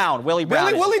 Willie Brown. Willie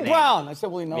Brown. Willie Brown. I said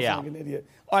Willie Nelson like an idiot.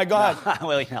 All right, go ahead.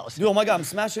 Willie Nelson. Dude, oh my God, I'm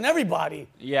smashing everybody.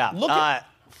 Yeah. Look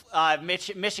at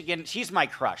Michigan, she's my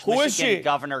crush. Who is Michigan she?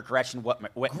 Governor Gretchen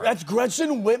Whitmer. That's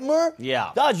Gretchen Whitmer?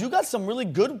 Yeah. Dodge, you got some really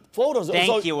good photos.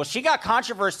 Thank you. Well, she got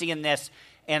controversy in this,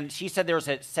 and she said there was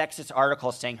a sexist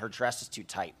article saying her dress is too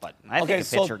tight, but I think it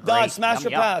fits her great. Dodge, smash or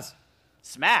pass?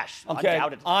 Smash. Okay.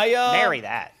 Undoubtedly. Marry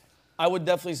that. I would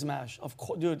definitely smash. Of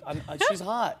course, dude, she's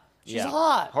hot. She's Yeah.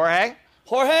 hot. Jorge?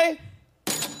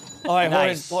 All right,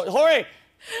 Nice. Jorge,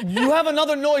 you have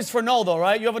another noise for no, though,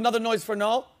 right? You have another noise for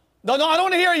no? No, I don't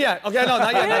want to hear it yet. Okay, no,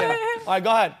 not yet. All right, go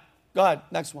ahead. Go ahead.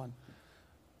 Next one.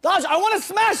 Dodge, I want to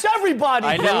smash everybody,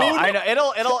 I dude.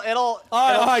 know. It'll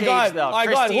all right, change, go ahead. though. All right,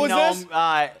 go ahead. Kristi Who's this?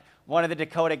 Noem, one of the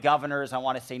Dakota governors, I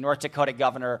want to say North Dakota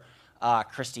Governor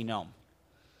Kristi Noem.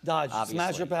 Dodge, Obviously.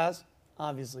 smash or pass?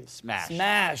 Obviously. Smash.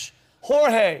 Smash.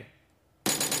 Jorge.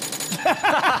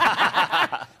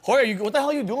 Jorge, what the hell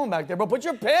are you doing back there, bro? Put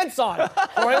your pants on.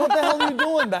 Jorge, what the hell are you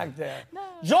doing back there? No.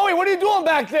 Joey, what are you doing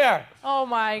back there? Oh,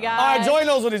 my God. All right, Joey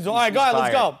knows what he's doing. All right, go ahead,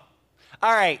 let's go.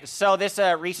 All right, so this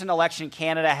recent election in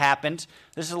Canada happened.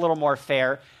 This is a little more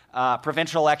fair.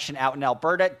 Provincial election out in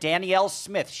Alberta. Danielle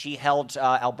Smith, she held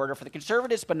Alberta for the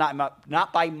Conservatives, but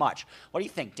not by much. What do you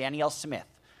think, Danielle Smith?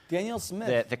 Danielle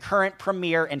Smith. The current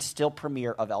premier and still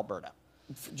premier of Alberta.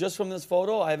 Just from this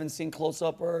photo, I haven't seen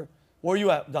close-up or... Where are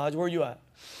you at, Dodge? Where are you at?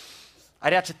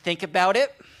 I'd have to think about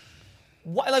it.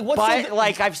 What, like, what's But,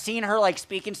 like, I've seen her, like,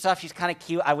 speak and stuff. She's kind of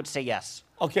cute. I would say yes.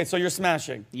 Okay, so you're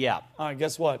smashing. Yeah. All right,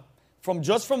 guess what? From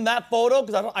that photo,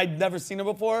 because I've never seen her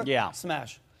before. Yeah.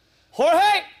 Smash. Jorge!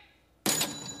 Okay,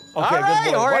 All right,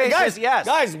 good boy. Jorge Guys, says yes.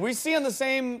 Guys, we see on the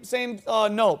same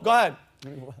note. Go ahead.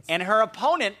 And her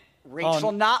opponent,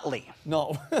 Rachel Notley.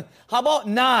 No. How about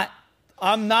not?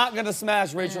 I'm not going to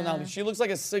smash Rachel Notley. She looks like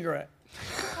a cigarette.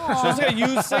 She looks like a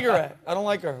used cigarette. I don't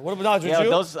like her. What about Dodge? Yeah,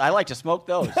 those, I like to smoke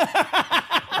those.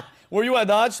 Where you at,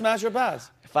 Dodge? Smash or pass?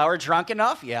 If I were drunk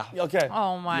enough, yeah. Okay.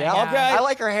 Oh my Yeah, God. Okay. I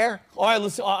like her hair. All right,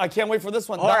 let's. I can't wait for this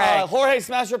one. Jorge. Jorge,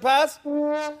 smash or pass?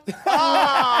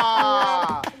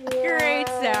 Great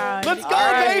sound. Let's go,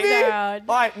 Great baby. sound.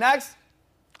 All right, next.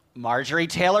 Marjorie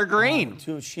Taylor Greene.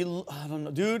 Dude, I don't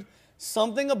know, dude.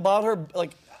 Something about her,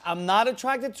 like, I'm not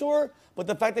attracted to her, but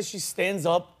the fact that she stands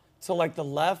up to, like, the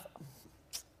left.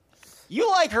 You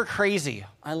like her crazy.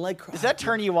 I like her. Does that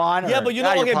turn you on? Yeah, or- but you know,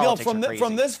 Ah, your okay, Bill, politics are crazy.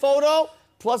 from this photo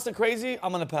plus the crazy,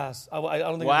 I'm gonna pass. I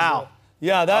don't think. Wow. I can do it.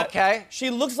 Yeah, that. Okay. She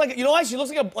looks like, you know why? She looks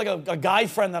like a guy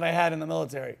friend that I had in the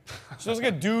military. She looks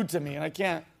like a dude to me, and I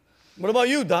can't. What about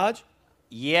you, Dodge?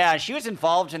 Yeah, she was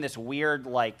involved in this weird,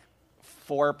 like,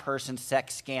 4-person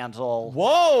sex scandal.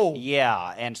 Whoa.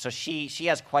 Yeah, and so she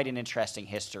has quite an interesting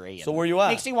history. So where you at?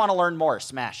 Makes me want to learn more.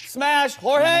 Smash. Smash,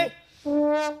 Jorge.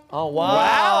 Oh wow!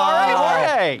 Wow, all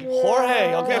right, Jorge.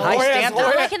 Jorge, okay. High Jorge has- standards.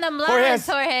 Jorge- Not liking them Jorge lines, has-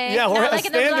 Jorge. Yeah, Jorge Not has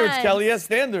liking them standards, lines. Kelly. He has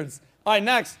standards. All right,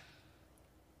 next.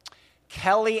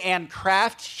 Kelly Ann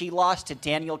Kraft, she lost to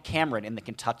Daniel Cameron in the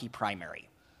Kentucky primary.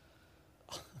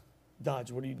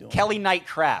 Dodge, what are you doing? Kelly Knight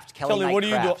Kraft. Kelly, Knight what are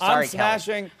you Kraft. doing? Sorry, I'm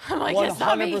smashing I'm like, it's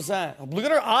not me. 100%. Look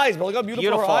at her eyes, bro. Look how beautiful,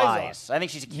 Beautiful her eyes are. I think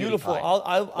she's a cutie Beautiful. pie.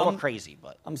 A little I'm crazy,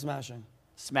 but I'm smashing.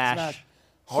 smash. Smash.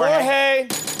 Jorge. Jorge.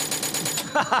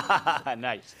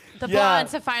 Nice. The Yeah.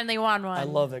 blondes have finally won one. I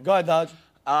love it. Go ahead, Dodge.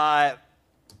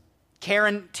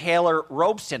 Karen Taylor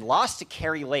Robeson lost to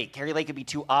Carrie Lake. Carrie Lake could be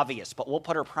too obvious, but we'll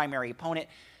put her primary opponent,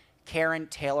 Karen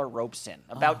Taylor Robeson.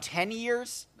 About 10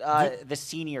 years, the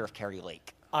senior of Carrie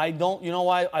Lake. I don't, you know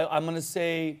why? I'm going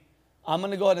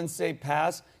to go ahead and say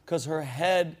pass because her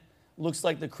head looks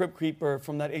like the Crypt Keeper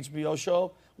from that HBO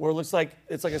show where it looks like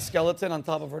it's like a skeleton on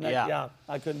top of her neck. Yeah.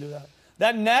 I couldn't do that.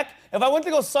 That neck, if I went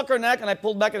to go suck her neck and I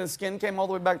pulled back and the skin came all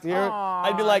the way back to here,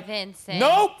 I'd be like, Vincent.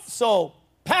 nope. So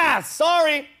pass.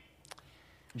 Sorry.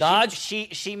 Dodge.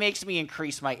 She makes me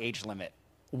increase my age limit.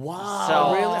 Wow.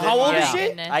 So, Really? How old is yeah. she?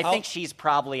 Goodness. I How- think she's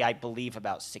probably, I believe,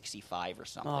 about 65 or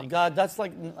something. Oh, God, that's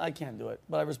like, I can't do it,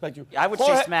 but I respect you. I would say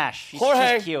Jorge- smash.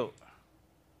 She's cute.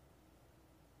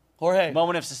 Jorge,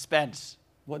 Moment of suspense.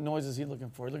 what noise is he looking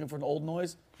for? He looking for an old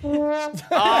noise? Oh,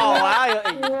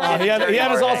 wow. He had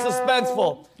us all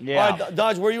suspenseful. Yeah. All right,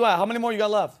 Dodge, where you at? How many more you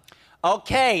got left?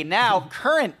 Okay, now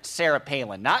current Sarah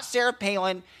Palin. Not Sarah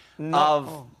Palin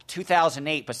of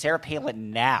 2008, but Sarah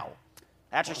Palin now.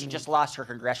 After she just lost her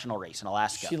congressional race in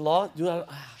Alaska. She lost? Dude,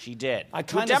 She did. I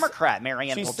To a kinda- Democrat,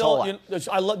 Marianne she's Peltola.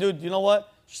 still, I love, dude, you know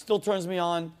what? She still turns me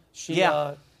on. She,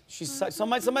 Yeah.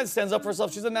 somebody stands up for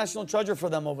herself. She's a national treasure for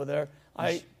them over there.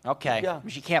 Okay. Yeah.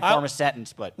 She can't form a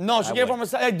sentence, but No, she I can't would. form a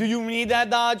sentence. Hey, do you need that,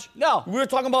 Dodge? No. We were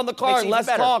talking about in the car. Makes it even Less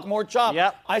better. talk, more chop.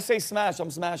 Yep. I say smash. I'm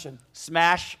smashing.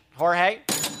 Smash, Jorge.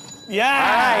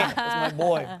 Yeah. right. That's my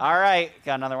boy. All right,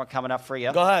 got another one coming up for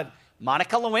you. Go ahead.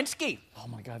 Monica Lewinsky. Oh,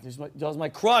 my God. That was my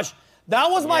crush. That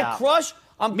was my Yeah. crush.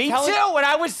 Me too. When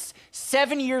I was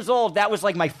 7 years old, that was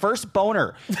like my first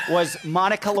boner was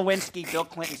Monica Lewinsky, Bill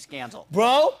Clinton scandal.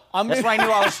 Bro, That's when I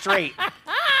knew I was straight.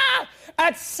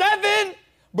 At 7?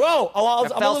 Bro,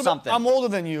 I'm older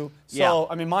than you. So, Yeah.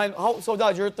 I mean, so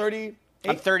Dodge, you're 30?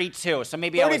 I'm 32, so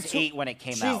maybe I was 8 when it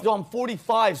came out. I'm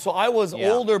 45, so I was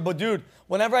Yeah. older. But, dude,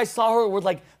 whenever I saw her with,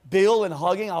 like, Bill and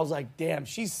hugging, I was like, damn,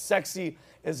 she's sexy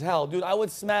as hell. Dude, I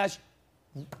would smash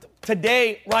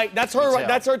today, right? That's her, Me right? too.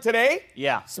 That's her today?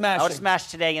 Yeah. Smashing. I would smash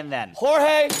today and then.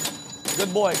 Jorge,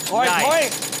 good boy. All right, Nice. Jorge,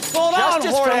 slow down,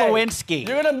 Justice for Jorge. Lewinsky.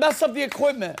 You're going to mess up the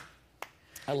equipment.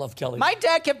 I love Kelly. My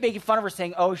dad kept making fun of her,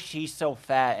 saying, "Oh, she's so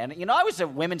fat." And you know, I was a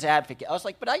women's advocate. I was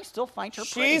like, "But I still find her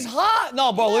pretty." She's hot.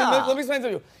 No, bro, Yeah. let me explain to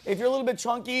you. If you're a little bit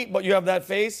chunky, but you have that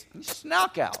face, Just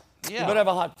knockout. Yeah. you better have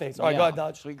a hot face. All right, Yeah. go ahead,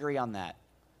 Dodge. So we agree on that.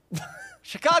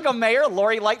 Chicago Mayor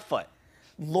Lori Lightfoot.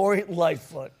 Lori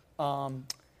Lightfoot.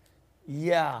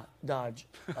 Yeah, Dodge.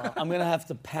 I'm going to have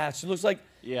to pass. She looks like,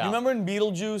 Yeah. you remember in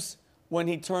Beetlejuice when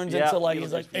he turns into like,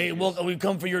 he's like, hey, welcome, we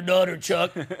come for your daughter,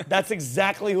 Chuck. That's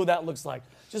exactly who that looks like.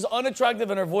 Just unattractive,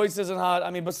 and her voice isn't hot. I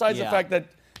mean, besides the fact that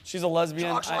she's a lesbian.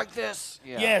 Talks like this.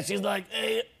 Yeah, she's like,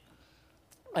 hey.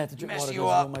 I have to drink water. You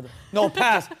up. No,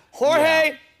 pass.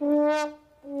 Jorge.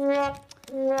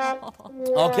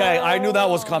 Okay, I knew that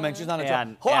was coming. She's not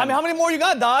attractive. I mean, how many more you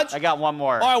got, Dodge? I got one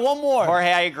more. All right, one more.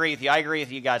 Jorge, I agree with you. I agree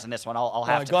with you guys on this one. I'll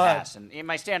have to pass. And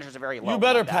my standards are very low. You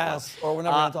better pass, or we're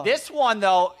never going to talk. This one,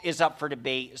 though, is up for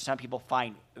debate. Some people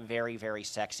find very, very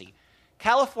sexy.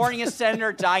 California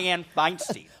Senator Dianne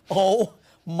Feinstein. Oh,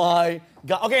 my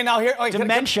God. Okay, now here. Okay,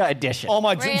 Dementia edition. Oh,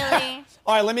 my God. Really?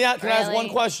 All right, can I ask one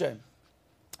question?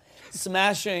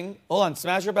 Smashing. Hold on,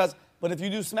 smash or pass. But if you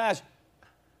do smash,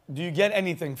 do you get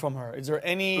anything from her? Is there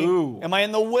any? Ooh. Am I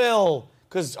in the will?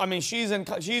 Because I mean, she's bro.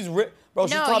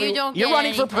 She's probably. You don't. You're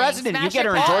running for president. You get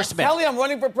her endorsement. Kelly, I'm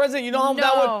running for president. You know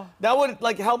how that would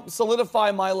like help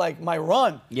solidify my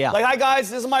run. Yeah. Like, hi guys,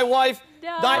 this is my wife,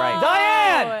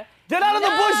 Diane. Get out of the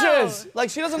bushes! Like,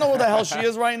 she doesn't know where the hell she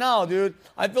is right now, dude.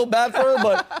 I feel bad for her,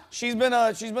 but she's been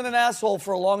an asshole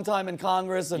for a long time in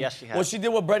Congress. And yes, she has. What she did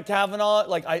with Brett Kavanaugh,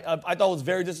 like I thought was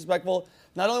very disrespectful.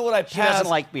 Not only would I pass, she doesn't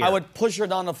like beer. I would push her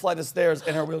down the flight of stairs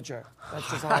in her wheelchair. That's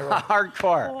just how I roll.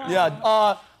 Hardcore. Wow.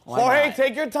 Yeah. Jorge,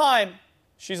 take your time.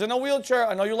 She's in a wheelchair.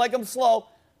 I know you like them slow.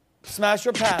 Smash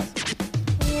or pass.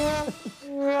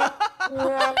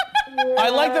 I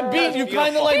like the beat. You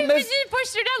kind of like missed. You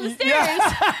pushed her down the stairs.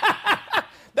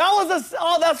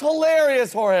 Yeah. That's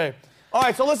hilarious, Jorge. All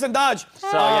right, so listen, Dodge.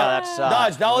 So that's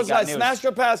Dodge. That was news. Smash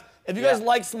or Pass. If you guys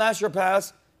like Smash or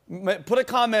Pass, put a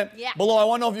comment below. I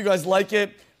want to know if you guys like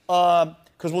it, because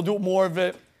we'll do more of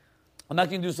it. I'm not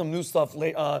gonna do some new stuff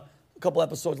a couple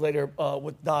episodes later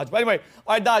with Dodge. But anyway,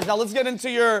 all right, Dodge. Now let's get into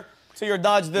your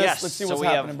Dodge this. Yes. Let's see what's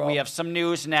happening, bro. We have some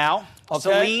news now. Okay.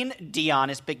 Celine Dion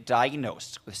has been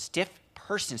diagnosed with stiff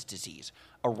person's disease,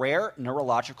 a rare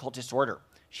neurological disorder.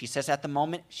 She says at the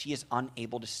moment she is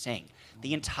unable to sing.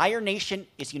 The entire nation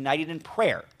is united in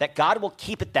prayer that God will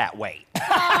keep it that way. Oh,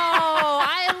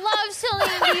 I love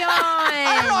Celine Dion.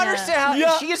 I don't understand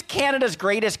how she is Canada's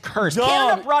greatest curse.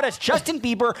 Canada brought us Justin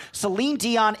Bieber, Celine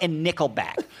Dion, and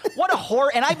Nickelback. What a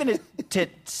horror! And I've been to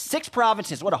 6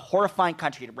 provinces. What a horrifying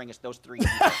country to bring us those 3.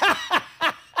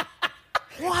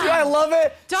 Wow. See, I love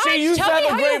it. Dodge, she used tell to have me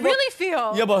a how great you really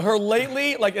feel. Yeah, but her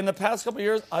lately, like in the past couple of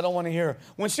years, I don't want to hear her.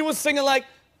 When she was singing like,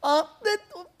 what's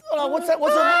that?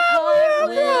 What's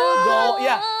her?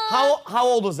 Yeah. How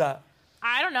old was that?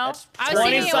 I don't know. That's I was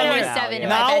singing it when I was 7 in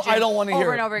my Now bedroom, I don't want to hear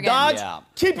over it. and over again. Dodge,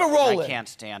 keep it rolling. I can't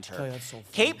stand her. Oh, that's so funny.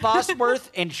 Kate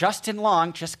Bosworth and Justin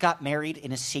Long just got married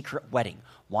in a secret wedding,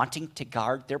 wanting to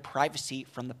guard their privacy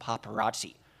from the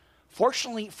paparazzi.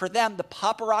 Fortunately for them, the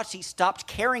paparazzi stopped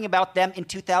caring about them in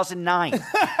 2009.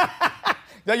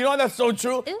 Now, you know what? That's so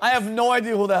true. I have no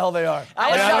idea who the hell they are. I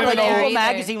was don't shocked. know Like, who they are Google either.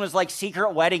 magazine was like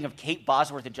secret wedding of Kate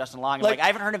Bosworth and Justin Long. Like, I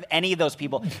haven't heard of any of those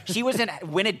people. She was in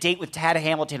Win a Date with Tad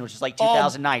Hamilton, which is like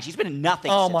 2009. She's been in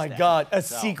nothing Oh since my then. God, a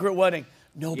secret wedding.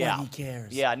 Nobody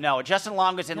cares. Yeah, no. Justin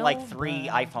Long was in like 3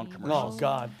 iPhone commercials. Oh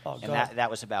God. And that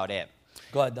was about it.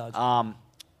 Go ahead, Dodge.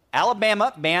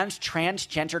 Alabama bans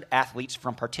transgendered athletes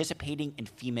from participating in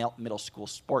female middle school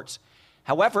sports.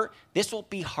 However, this will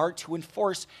be hard to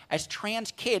enforce as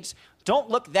trans kids don't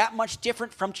look that much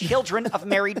different from children of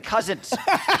married cousins.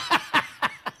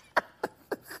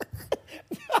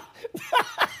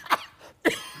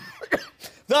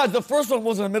 Dodge, the first one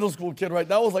wasn't a middle school kid, right?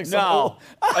 That was like some No,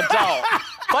 adult,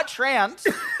 but trans,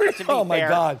 to be fair. Oh my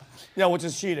God. Yeah, which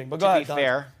is cheating. But go To ahead, be Dodge.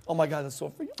 fair. Oh my God, that's so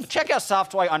freaking. Check out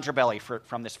soft white underbelly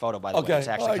from this photo, by the way. It's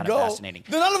actually kind of fascinating.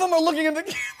 None of them are looking at the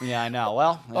camera. Yeah, I know.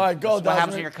 Well, All right, go, that's what Dodge.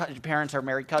 happens when your parents are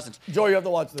married cousins. Joe, you have to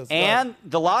watch this. And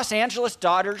the Los Angeles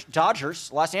Dodgers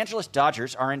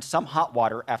are in some hot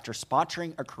water after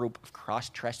sponsoring a group of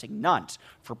cross-dressing nuns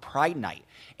for Pride Night.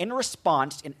 In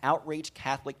response, an outraged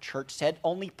Catholic church said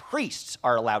only priests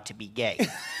are allowed to be gay.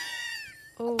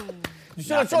 Ooh. You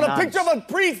should have shown a picture of a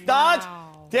priest, Dodge. Wow.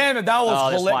 Damn it, that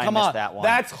was hilarious. Come on. That one.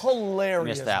 That's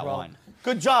hilarious, Missed that bro. one.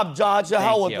 Good job, Dodge. The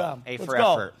hell with you. them. A Let's for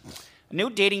go. effort. A new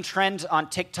dating trend on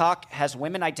TikTok has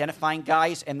women identifying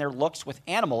guys and their looks with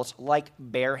animals like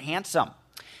Bear Handsome.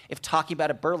 If talking about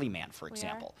a burly man, for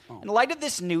example. In light of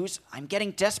this news, I'm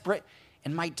getting desperate,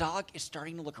 and my dog is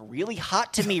starting to look really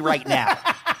hot to me right now.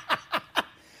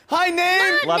 Hi,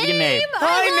 Name. Love you, Name.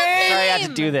 Hi, Name. Sorry I had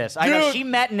to do this. I know she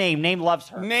met Name. Name loves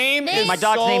her. Name is My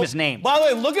dog's name is Name. By the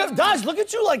way, look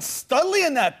at you like studly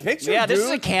in that picture, Yeah, dude. this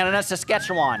is in Canada,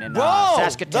 Saskatchewan, in Bro,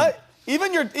 Saskatoon.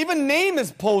 even Name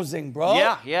is posing, bro.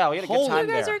 Yeah, we had a good time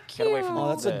You guys there. are Get away from cute. Oh,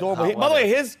 that's the adorable. hot By the way,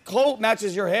 weather. his coat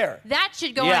matches your hair. That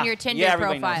should go Yeah. on your Tinder Yeah,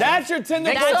 everybody profile. knows That's your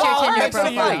Tinder That's your profile. Tinder Next to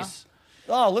profile. you.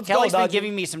 Oh, let's go, Kelly's been Dodgy.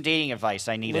 giving me some dating advice.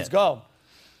 I need Let's it. go.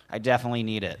 I definitely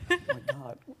need it. Oh, my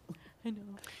God. I know.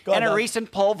 Go In ahead, a Dodge.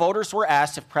 recent poll, voters were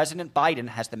asked if President Biden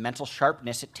has the mental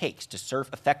sharpness it takes to serve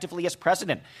effectively as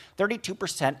president.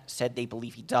 32% said they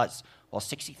believe he does, while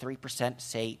 63%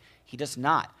 say he does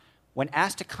not. When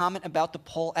asked to comment about the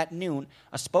poll at noon,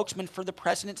 a spokesman for the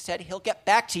president said he'll get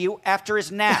back to you after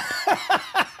his nap.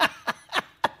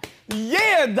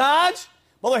 Yeah, Dodge.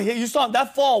 By the way, you saw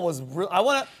that fall was real. I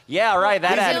want to. Yeah, right.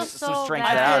 That I adds feel some so strength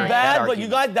bad. to I that, feel that bad, but you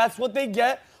argument. guys, that's what they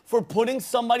get for putting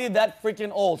somebody that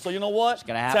freaking old. So you know what?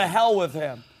 gonna happen. To hell with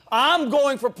him. I'm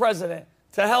going for president.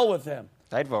 To hell with him.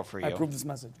 I'd vote for you. I approve this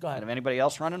message. Go And ahead. if anybody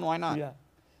else running, why not? Yeah.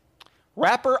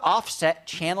 Rapper Offset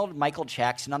channeled Michael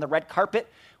Jackson on the red carpet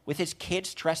with his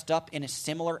kids dressed up in a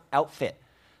similar outfit.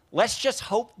 Let's just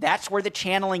hope that's where the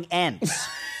channeling ends.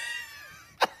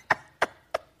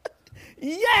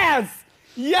 Yes!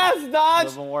 Yes, Dodge. A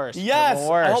little worse. Yes. A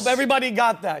little worse. I hope everybody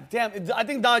got that. Damn, I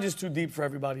think Dodge is too deep for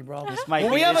everybody, bro. This might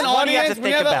When be- we have this an is one you have audience, to we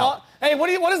think have an about. Hey,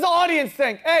 what does the audience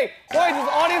think? Hey, Corey, does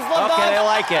the audience love Dodge? Okay, they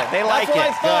like it. They like That's what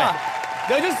it. I thought.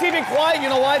 They're just keeping quiet. You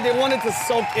know why? They wanted to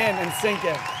soak in and sink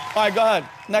in. All right, go ahead.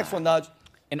 Next one, Dodge.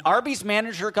 An Arby's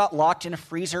manager got locked in a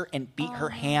freezer and beat her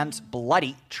hands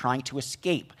bloody trying to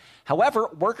escape. However,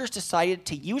 workers decided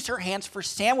to use her hands for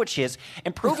sandwiches,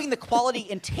 improving the quality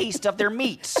and taste of their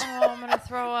meats. Oh, I'm gonna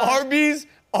throw up.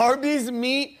 Arby's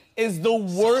meat is the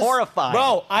worst. horrifying.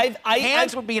 Bro,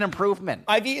 Hands would be an improvement.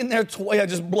 I've eaten there twice. Yeah,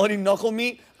 just bloody knuckle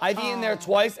meat. I've eaten there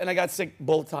twice, and I got sick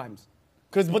both times.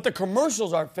 But the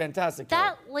commercials are fantastic.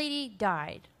 That lady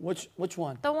died. Which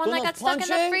one? The one that got stuck in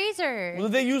the Planche? freezer. Will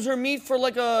they use her meat for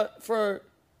like for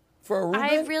a Reuben?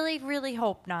 I really, really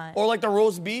hope not. Or like the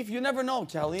roast beef? You never know,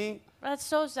 Kelly. That's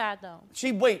so sad, though.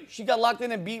 She got locked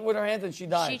in and beat with her hands, and she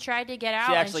died. She tried to get out.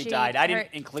 She and actually died. I didn't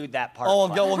include that part. Oh,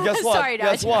 but- well, guess what? Sorry,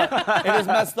 Guess Dodge. what? It is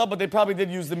messed up, but they probably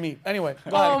did use the meat. Anyway,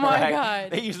 go ahead. Oh my Right.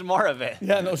 God. They used more of it.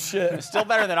 Yeah, no shit. Still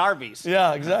better than Arby's.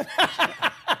 Yeah, exactly.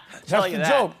 That's Tell the you that.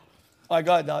 joke. All right,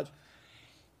 go ahead, Dodge.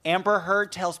 Amber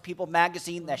Heard tells People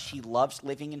magazine that she loves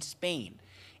living in Spain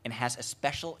and has a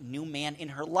special new man in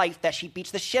her life that she beats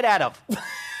the shit out of.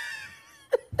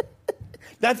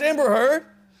 That's Amber Heard?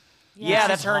 Yeah,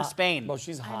 that's her in Hot. Spain. Bro,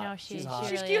 she's hot. I know she's hot.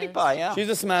 She's really cutie is. pie, yeah. She's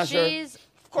a smasher. She's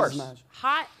of course. She's a smash.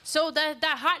 hot. So that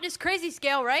hotness crazy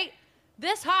scale, right?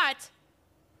 This hot,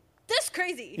 this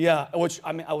crazy. Yeah, which,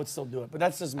 I mean, I would still do it, but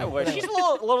that's just me. I wish. She's a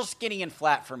little skinny and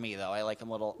flat for me, though. I like him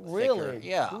a little Really? thicker.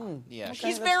 Yeah, Hmm. yeah. Okay,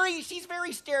 She's that's- very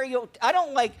I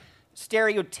don't like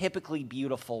stereotypically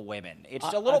beautiful women. It's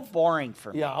a little boring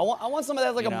for me. Yeah, I want somebody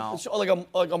that's like You know?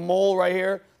 like a mole right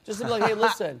here, just to be like, hey,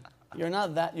 listen, you're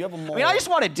not that. You have a mole. I mean, I just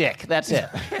want a dick. That's it.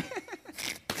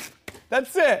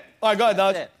 That's it. All right, go ahead,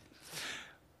 Dodge. That's it.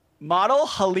 Model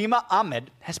Halima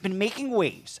Ahmed has been making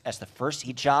waves as the first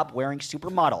hijab-wearing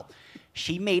supermodel.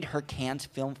 She made her Cannes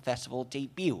Film Festival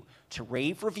debut to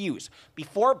rave reviews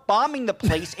before bombing the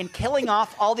place and killing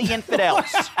off all the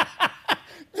infidels.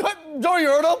 Don't you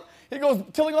heard him? He goes,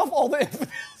 killing off all the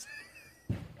infidels.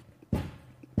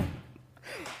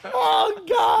 Oh,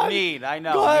 God. Mean, I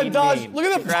know. Go ahead, mean, Dodge. mean. Look at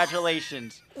the-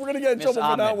 Congratulations. We're going to get in Miss trouble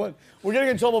for that Ahmed. one. We're going to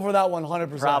get in trouble for that one,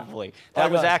 100%. Probably. All That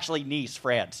right, was go ahead. actually Nice,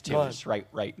 France, too. Go ahead. It's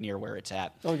right near where it's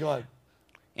at. Oh, go ahead.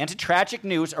 And to tragic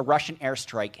news, a Russian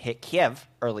airstrike hit Kiev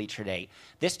early today,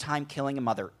 this time killing a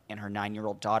mother and her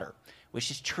 9-year-old daughter,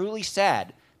 which is truly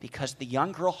sad because the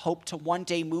young girl hoped to one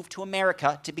day move to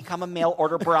America to become a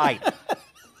mail-order bride.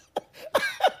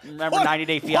 Remember 90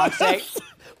 Day Fiancé?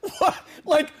 What?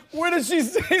 Like, where did she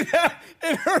say that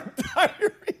in her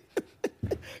diary?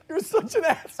 You're such an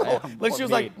asshole. Yeah, Like, poor she was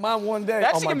me. like, Mom, one day.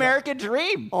 That's oh the my American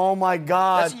dream. God. Oh, my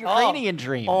God. That's a Ukrainian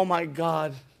dream. Oh, my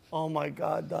God. Oh, my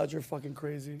God. Dodge, you're fucking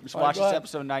crazy. Just All right, watch go this ahead.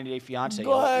 episode of 90 Day Fiancé.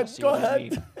 Go ahead. See Go what I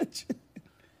mean. ahead.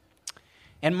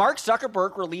 And Mark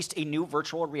Zuckerberg released a new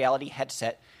virtual reality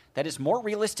headset that is more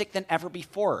realistic than ever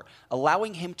before,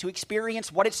 allowing him to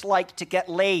experience what it's like to get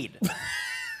laid.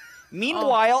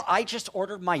 Meanwhile, I just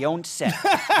ordered my own set.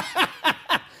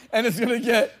 And it's gonna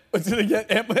get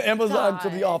Amazon to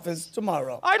the God. office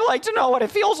tomorrow. I'd like to know what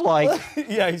it feels like.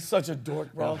 Yeah, he's such a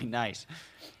dork, bro. That'd be nice.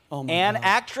 Oh my And God.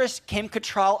 actress Kim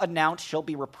Cattrall announced she'll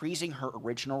be reprising her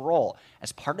original role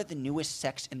as part of the newest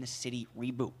Sex and the City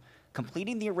reboot.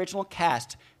 Completing the original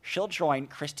cast, she'll join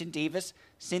Kristen Davis,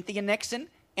 Cynthia Nixon,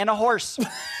 and a horse.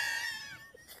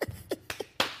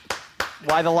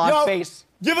 Why the long Yo, face?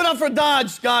 Give it up for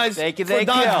Dodge, guys. Thank you, for thank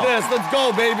Dodge you. this. Let's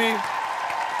go, baby.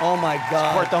 Oh my God.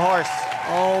 Support the horse.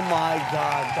 Oh my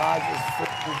God. Dodge is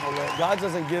freaking hilarious.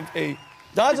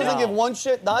 Dodge doesn't give one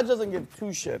shit. Dodge doesn't give two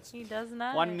shits. He does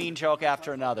not. One mean joke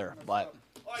after another, but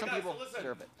Some guys, people so listen.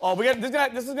 deserve it. Oh, this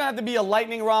is gonna have to be a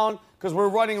lightning round because we're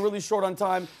running really short on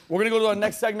time. We're gonna go to our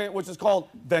next segment, which is called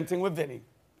Venting with Vinny.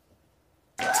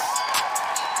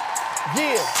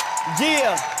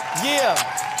 Yeah.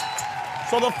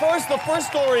 So the first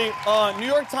story, New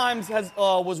York Times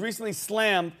was recently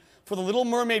slammed for the Little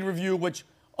Mermaid review, which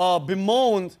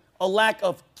bemoaned a lack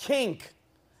of kink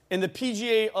in the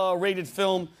PGA rated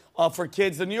film for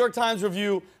kids. The New York Times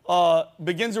review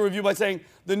begins a review by saying,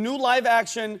 the new live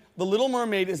action The Little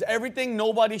Mermaid is everything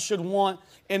nobody should want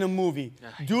in a movie.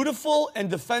 Dutiful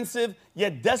and defensive,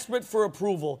 yet desperate for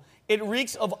approval. It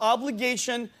reeks of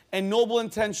obligation and noble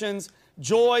intentions,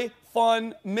 joy,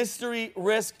 fun, mystery,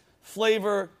 risk,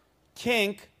 flavor,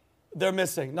 kink. They're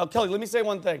missing. Now, Kelly, let me say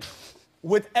one thing.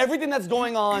 With everything that's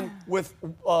going on with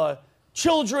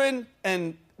children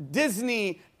and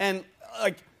Disney and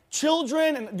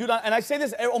children, and dude, and I say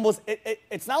this almost,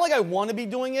 it's not like I want to be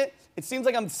doing it. It seems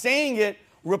like I'm saying it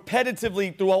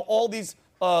repetitively throughout all these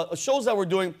shows that we're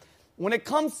doing. When it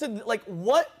comes to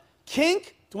what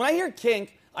kink, when I hear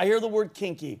kink, I hear the word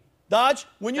kinky. Dodge,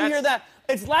 when you hear that,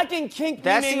 it's lacking kink.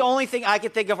 That's the only thing I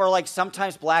could think of, or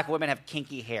sometimes black women have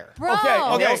kinky hair. Bro,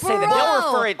 Okay. They'll say that.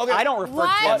 They'll refer it. Okay. I don't refer to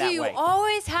why them do that you way.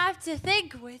 always have to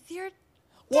think with your dick?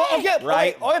 Well, okay,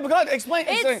 Right. Okay, but go ahead, explain.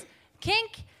 It's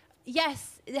kink.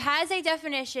 Yes, it has a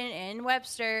definition in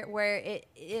Webster where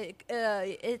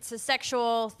it's a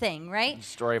sexual thing, right?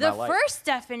 Story of the my life. first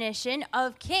definition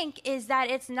of kink is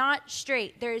that it's not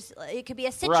straight. It could be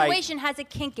a situation has a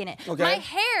kink in it. Okay. My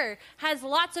hair has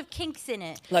lots of kinks in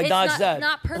it. Like it's Dodge not, said.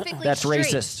 not perfectly That's straight.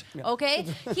 racist. Okay,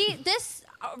 this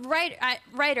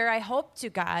writer, I hope to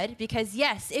God, because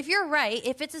yes, if you're right,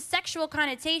 if it's a sexual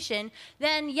connotation,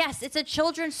 then yes, it's a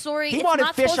children's story. He It's wanted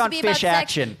not fish supposed to on be fish about sex.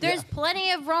 action. There's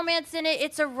plenty of romance in it.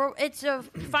 It's a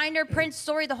Finder Prince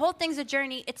story. The whole thing's a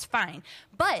journey. It's fine.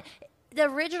 But the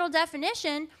original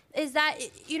definition is that,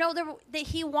 that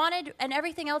he wanted, and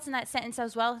everything else in that sentence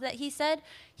as well, that he said,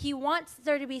 he wants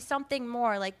there to be something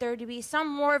more, like there to be some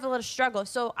more of a little struggle.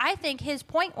 So I think his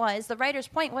point was, the writer's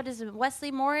point, what is it,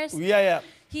 Wesley Morris? Yeah.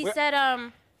 He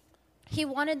said, he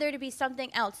wanted there to be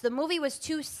something else. The movie was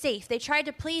too safe. They tried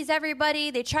to please everybody.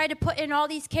 They tried to put in all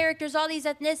these characters, all these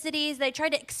ethnicities. They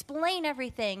tried to explain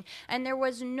everything. And there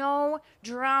was no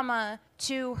drama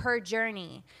to her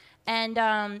journey. And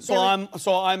because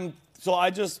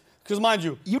mind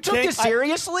you, You took this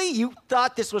seriously? You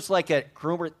thought this was like a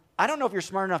groomer? I don't know if you're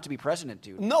smart enough to be president,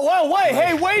 dude. No, wait,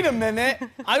 hey, wait a minute.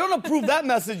 I don't approve that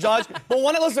message, Josh. But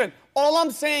listen, all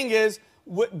I'm saying is,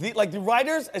 the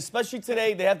writers, especially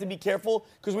today, they have to be careful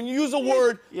because when you use a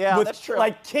word with that's true.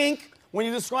 like kink, when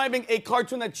you're describing a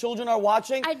cartoon that children are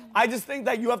watching, I just think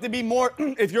that you have to be more.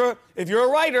 If you're a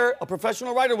writer, a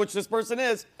professional writer, which this person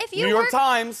is, New York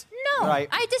Times. No, Right.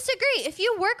 I disagree. If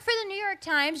you work for the New York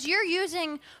Times, you're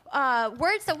using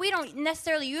words that we don't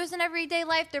necessarily use in everyday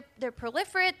life. They're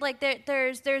proliferate. Like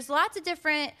there's lots of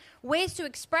different ways to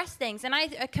express things, and I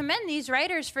commend these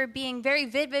writers for being very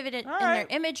vivid in their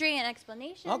imagery and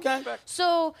explanation. Okay.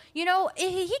 So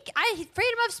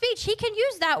freedom of speech. He can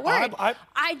use that word.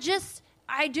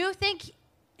 I do think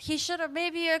he should have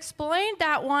maybe explained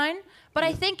that one. But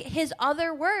I think his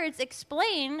other words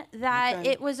explain that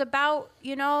it was about,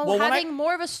 having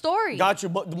more of a story. Got you.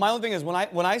 But my only thing is when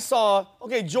I saw,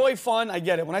 joy, fun, I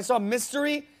get it. When I saw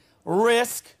mystery,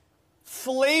 risk,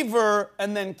 flavor,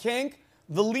 and then kink,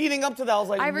 the leading up to that, I was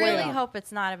like, I really wait. hope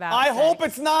it's not about I sex. hope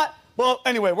it's not. Well,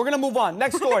 anyway, we're going to move on.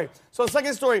 Next story. So the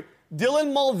second story,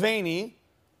 Dylan Mulvaney.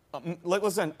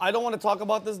 Listen, I don't want to talk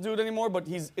about this dude anymore, but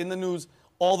he's in the news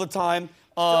all the time.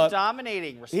 Still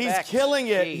dominating. Respect. He's killing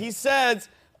it. Jeez. He says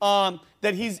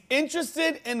that he's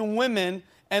interested in women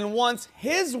and wants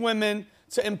his women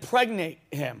to impregnate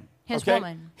him. His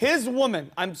woman. His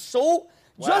woman. I'm so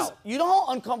just, Wow. you know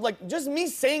how uncomfortable, just me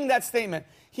saying that statement.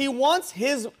 He wants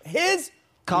his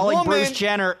Calling woman, Bruce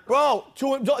Jenner. Bro,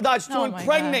 to Oh my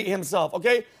impregnate God. himself,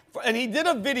 okay? And he did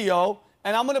a video,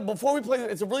 and before we play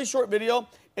it, it's a really short video.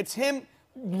 It's him.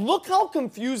 Look how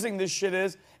confusing this shit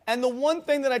is. And the one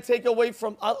thing that I take away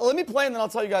from, let me play and then I'll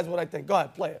tell you guys what I think. Go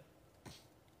ahead, play it.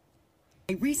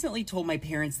 I recently told my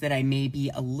parents that I may be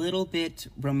a little bit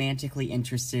romantically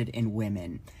interested in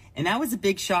women. And that was a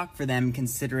big shock for them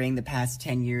considering the past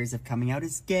 10 years of coming out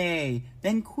as gay,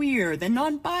 then queer, then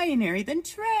non-binary, then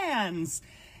trans.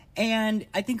 And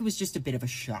I think it was just a bit of a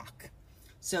shock.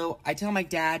 So I tell my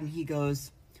dad and he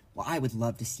goes, well, I would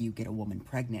love to see you get a woman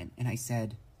pregnant. And I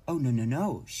said, oh,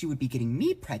 no, she would be getting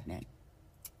me pregnant.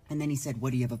 And then he said,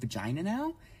 what, do you have a vagina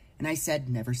now? And I said,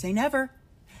 never say never.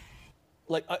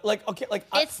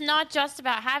 It's not just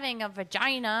about having a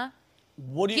vagina.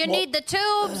 What do You need the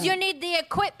tubes. You need the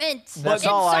equipment. That's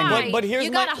all I need. But here's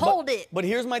you gotta hold it. But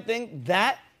here's my thing.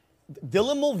 That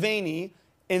Dylan Mulvaney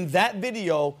in that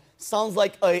video sounds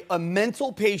like a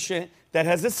mental patient that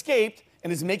has escaped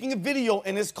and is making a video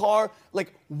in his car.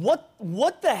 Like,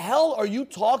 what the hell are you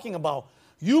talking about?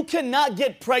 You cannot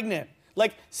get pregnant.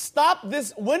 Like, stop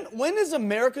this. When is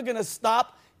America gonna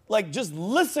stop, like, just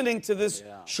listening to this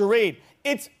charade?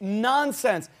 It's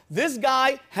nonsense. This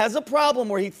guy has a problem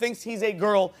where he thinks he's a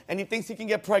girl and he thinks he can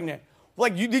get pregnant.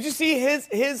 Like, did you see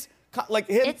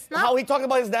how he talked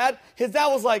about his dad? His dad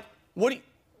was like,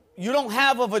 you don't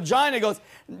have a vagina. He goes,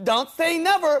 don't say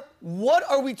never. What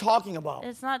are we talking about?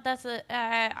 It's not.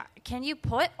 Can you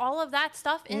put all of that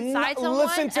stuff inside someone?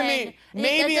 Listen to me.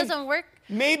 Maybe it doesn't work.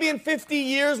 Maybe in 50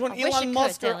 years when Elon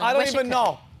Musk, Dylan. I don't even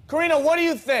know. Karina, what do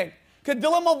you think? Could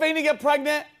Dylan Mulvaney get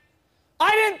pregnant?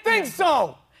 I didn't think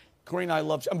so. Karina, I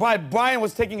love you. And Brian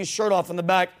was taking his shirt off in the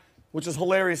back, which is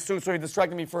hilarious too, so he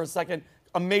distracted me for a second.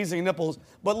 Amazing nipples.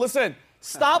 But listen,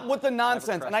 stop with the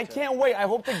nonsense. And I can't wait. I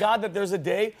hope to God that there's a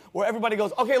day where everybody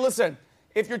goes, okay, listen,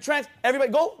 if you're trans,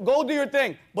 everybody go do your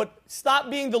thing. But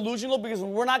stop being delusional because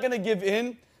we're not going to give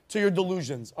in to your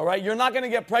delusions, all right? You're not going to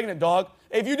get pregnant, dog.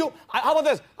 If you do, how about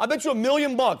this? I bet you $1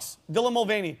 million, Dylan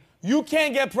Mulvaney. You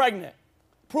can't get pregnant.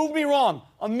 Prove me wrong.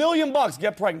 $1 million,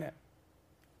 get pregnant.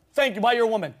 Thank you. Buy your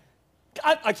woman.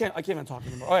 I can't even talk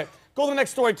anymore. All right, go to the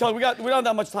next story, Kelly. We don't have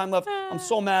that much time left. I'm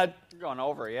so mad. You're going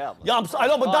over, yeah. Yeah, I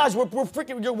know, but Dodge, we're cool.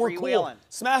 Freewheeling.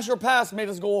 Smash or pass made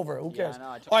us go over. Who cares? Yeah, I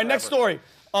know, it took All right, next story.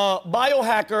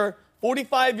 Biohacker,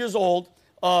 45 years old.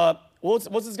 What's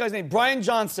this guy's name? Brian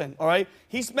Johnson. All right,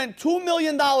 he spent $2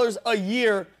 million a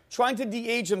year trying to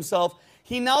de-age himself.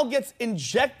 He now gets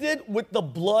injected with the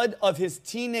blood of his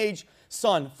teenage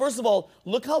son. First of all,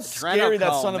 look how scary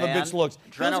that son of a bitch looks.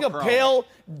 He looks like a pale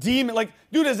demon. Like,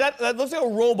 dude, that looks like a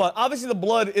robot. Obviously, the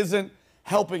blood isn't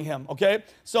helping him, okay?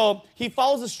 So he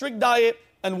follows a strict diet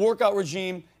and workout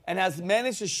regime and has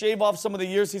managed to shave off some of the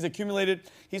years he's accumulated.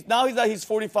 He's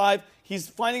 45. He's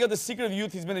finding out the secret of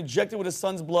youth. He's been injected with his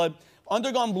son's blood,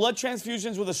 undergone blood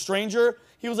transfusions with a stranger.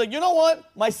 He was like, you know what?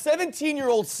 My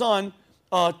 17-year-old son,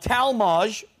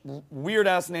 Talmaj,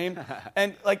 weird-ass name,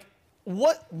 and, like,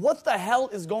 what the hell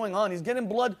is going on? He's getting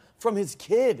blood from his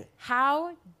kid.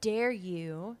 How dare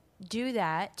you do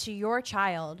that to your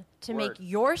child to make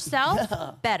yourself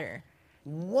better?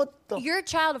 What the? Your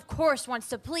child, of course, wants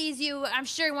to please you. I'm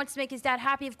sure he wants to make his dad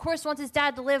happy. Of course, wants his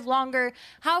dad to live longer.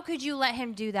 How could you let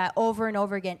him do that over and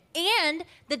over again? And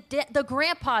the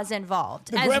grandpa's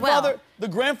involved well. The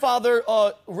grandfather,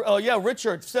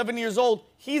 Richard, 7 years old,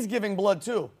 he's giving blood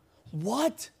too.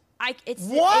 What?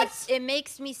 It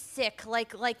makes me sick.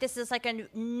 Like this is like a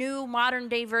new modern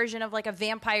day version of like a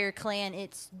vampire clan.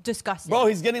 It's disgusting. Bro,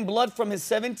 he's getting blood from his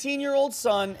 17-year-old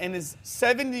son and his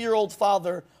 70-year-old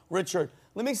father, Richard.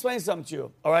 Let me explain something to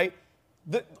you, all right?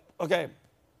 Okay.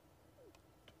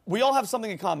 We all have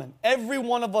something in common. Every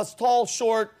one of us, tall,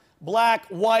 short, black,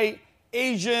 white,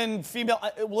 Asian, female.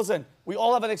 Listen, we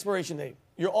all have an expiration date.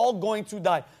 You're all going to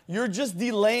die. You're just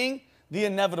delaying the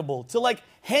inevitable, to like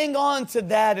hang on to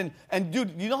that and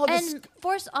dude, you know how this... And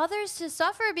force others to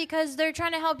suffer because they're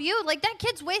trying to help you. Like that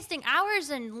kid's wasting hours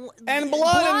and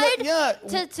blood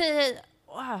to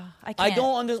wow, I can't. I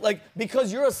don't understand, like,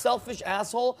 because you're a selfish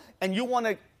asshole and you want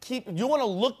to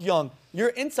look young. You're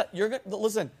inside,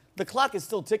 listen, the clock is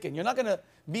still ticking. You're not going to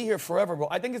be here forever, bro.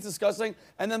 I think it's disgusting.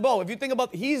 And then, bro, if you think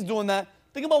about, he's doing that,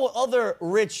 think about what other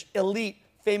rich, elite,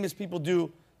 famous people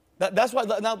do. That's why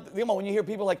now think about when you hear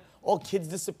people like, oh, kids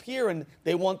disappear and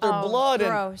they want their blood.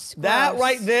 Gross, and that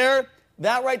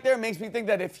right there makes me think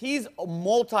that if he's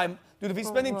if he's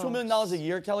spending $2 million a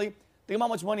year, Kelly, think about how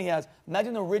much money he has.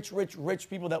 Imagine the rich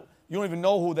people that you don't even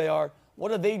know who they are.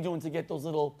 What are they doing to get those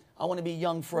little, I want to be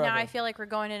young forever? Now I feel like we're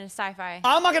going into sci-fi.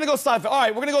 I'm not going to go sci-fi. All right,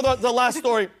 we're going to go to the last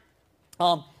story.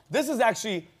 This is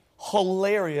actually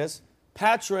hilarious.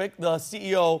 Patrick, the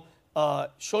CEO,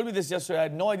 showed me this yesterday. I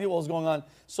had no idea what was going on.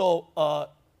 So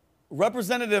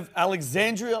Representative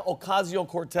Alexandria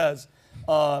Ocasio-Cortez,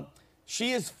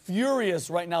 she is furious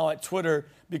right now at Twitter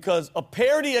because a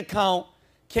parody account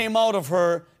came out of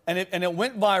her and it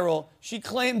went viral. She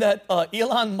claimed that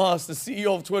Elon Musk, the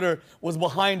CEO of Twitter, was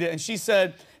behind it. And she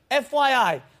said,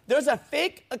 FYI, there's a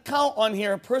fake account on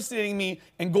here impersonating me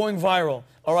and going viral.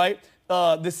 All right?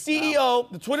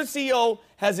 The Twitter CEO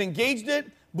has engaged it,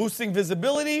 boosting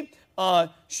visibility.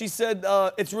 She said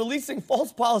it's releasing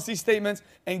false policy statements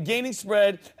and gaining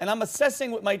spread, and I'm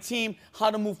assessing with my team how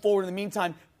to move forward. In the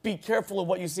meantime, be careful of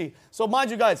what you see. So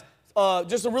mind you guys,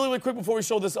 just really quick before we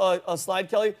show this slide,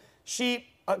 Kelly, she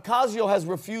Casio has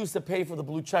refused to pay for the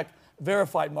blue check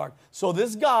verified mark. So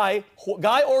this guy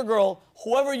or girl,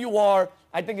 whoever you are,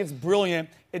 I think it's brilliant.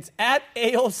 It's at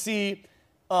AOC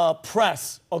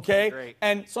Press, okay? Great.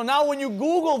 And so now when you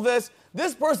Google this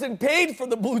person paid for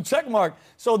the blue check mark.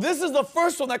 So this is the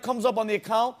first one that comes up on the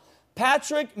account.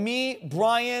 Patrick, me,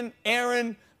 Brian,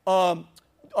 Aaron,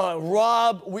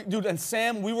 Rob, and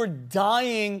Sam, we were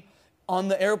dying on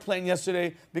the airplane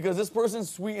yesterday because this person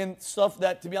tweeting stuff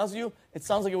that, to be honest with you, it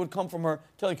sounds like it would come from her.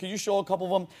 Kelly, could you show a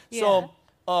couple of them? Yeah.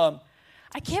 So,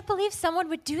 I can't believe someone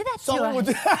would do that to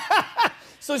us.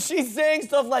 So she's saying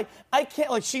stuff like, I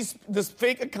can't, like this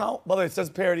fake account, by the way, it says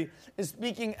parody, is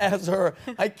speaking as her.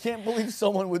 I can't believe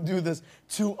someone would do this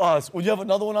to us. Would you have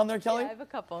another one on there, Kelly? Yeah, I have a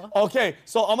couple. Okay,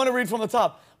 so I'm going to read from the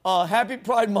top. Happy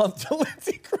Pride Month to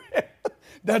Lindsey Graham.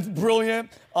 That's brilliant.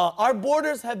 Our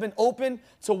borders have been open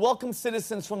to welcome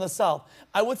citizens from the South.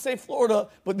 I would say Florida,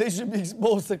 but they should be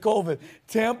exposed to COVID.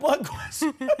 Tampa?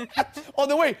 On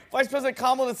the way, Vice President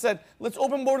Kamala said, let's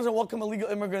open borders and welcome illegal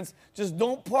immigrants. Just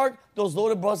don't park those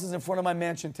loaded buses in front of my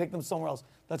mansion. Take them somewhere else.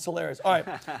 That's hilarious. All right.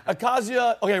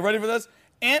 Akasia, okay, ready for this?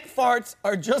 Ant farts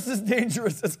are just as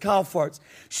dangerous as cow farts.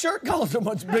 Sure, cows are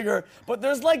much bigger, but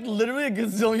there's like literally a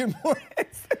gazillion more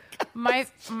ants than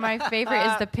cows. My favorite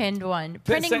is the pinned one.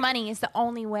 Printing money is the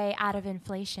only way out of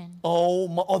inflation.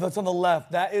 Oh, that's on the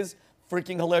left. That is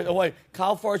freaking hilarious. Oh, wait.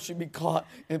 Cow farts should be caught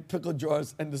in pickle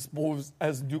jars and disposed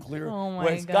as nuclear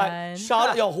waste. God. God, shout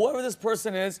out, yo, whoever this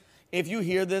person is, if you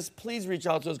hear this, please reach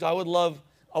out to us. I would love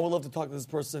to talk to this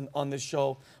person on this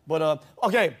show. But,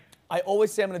 okay. I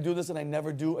always say I'm going to do this, and I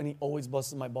never do, and he always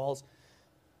busts my balls.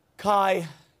 Kai,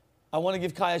 I want to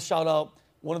give Kai a shout-out.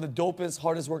 One of the dopest,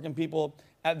 hardest-working people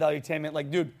at Valuetainment. Like,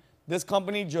 dude, this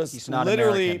company just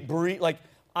literally breathe. Like,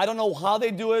 I don't know how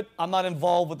they do it. I'm not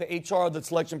involved with the HR, the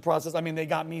selection process. I mean, they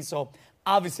got me, so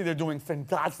obviously they're doing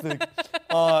fantastic.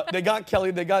 They got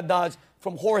Kelly. They got Dodge.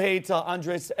 From Jorge to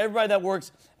Andres to everybody that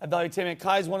works at Valuetainment.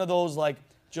 Kai's one of those, like,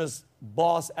 just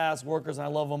boss-ass workers, and I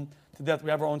love him to death. We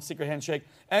have our own secret handshake.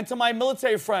 And to my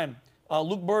military friend,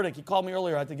 Luke Burdick, he called me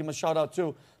earlier. I have to give him a shout-out,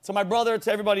 too. To my brother,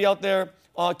 to everybody out there.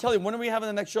 Kelly, when are we having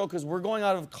the next show? Because we're going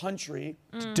out of country.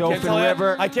 Dolphin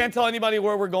River. I can't tell anybody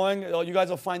where we're going. You guys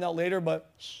will find out later,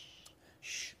 but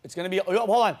it's going to be, hold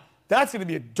on. That's going to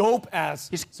be a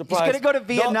dope-ass surprise. He's going to go to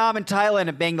Vietnam and Thailand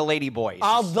and bang the lady boys.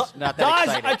 Not that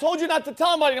exciting. I told you not to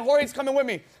tell anybody, and Jorge's coming with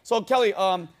me. So, Kelly,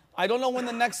 I don't know when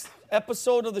the next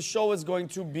episode of the show is going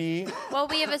to be. Well,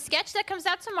 we have a sketch that comes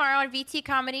out tomorrow on VT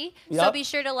Comedy. Yep. So be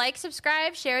sure to like,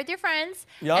 subscribe, share with your friends.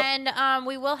 Yep. And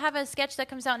we will have a sketch that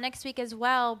comes out next week as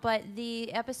well, but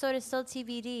the episode is still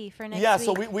TBD for next week. Yeah,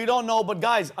 so we don't know. But,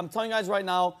 guys, I'm telling you guys right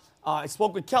now, I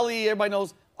spoke with Kelly. Everybody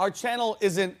knows our channel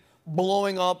isn't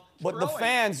blowing up. But the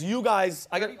fans, you guys,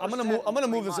 I'm gonna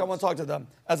move this. I want to talk to them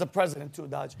as a president, too,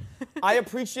 Dodge. I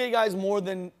appreciate you guys more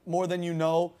than you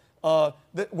know.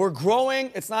 That we're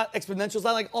growing. It's not exponential. It's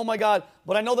not like, oh my God.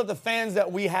 But I know that the fans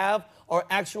that we have are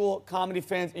actual comedy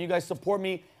fans, and you guys support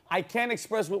me. I can't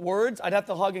express with words. I'd have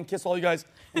to hug and kiss all you guys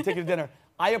and take you to dinner.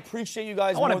 I appreciate you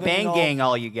guys. I want to gang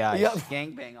all you guys. Yeah.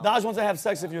 Gang bang all. Dodge wants to have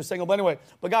sex if you're single. But anyway,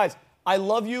 guys, I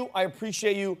love you. I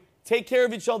appreciate you. Take care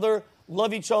of each other.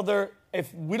 Love each other.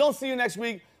 If we don't see you next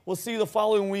week, we'll see you the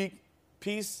following week.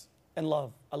 Peace and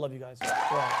love. I love you guys.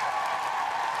 Bye.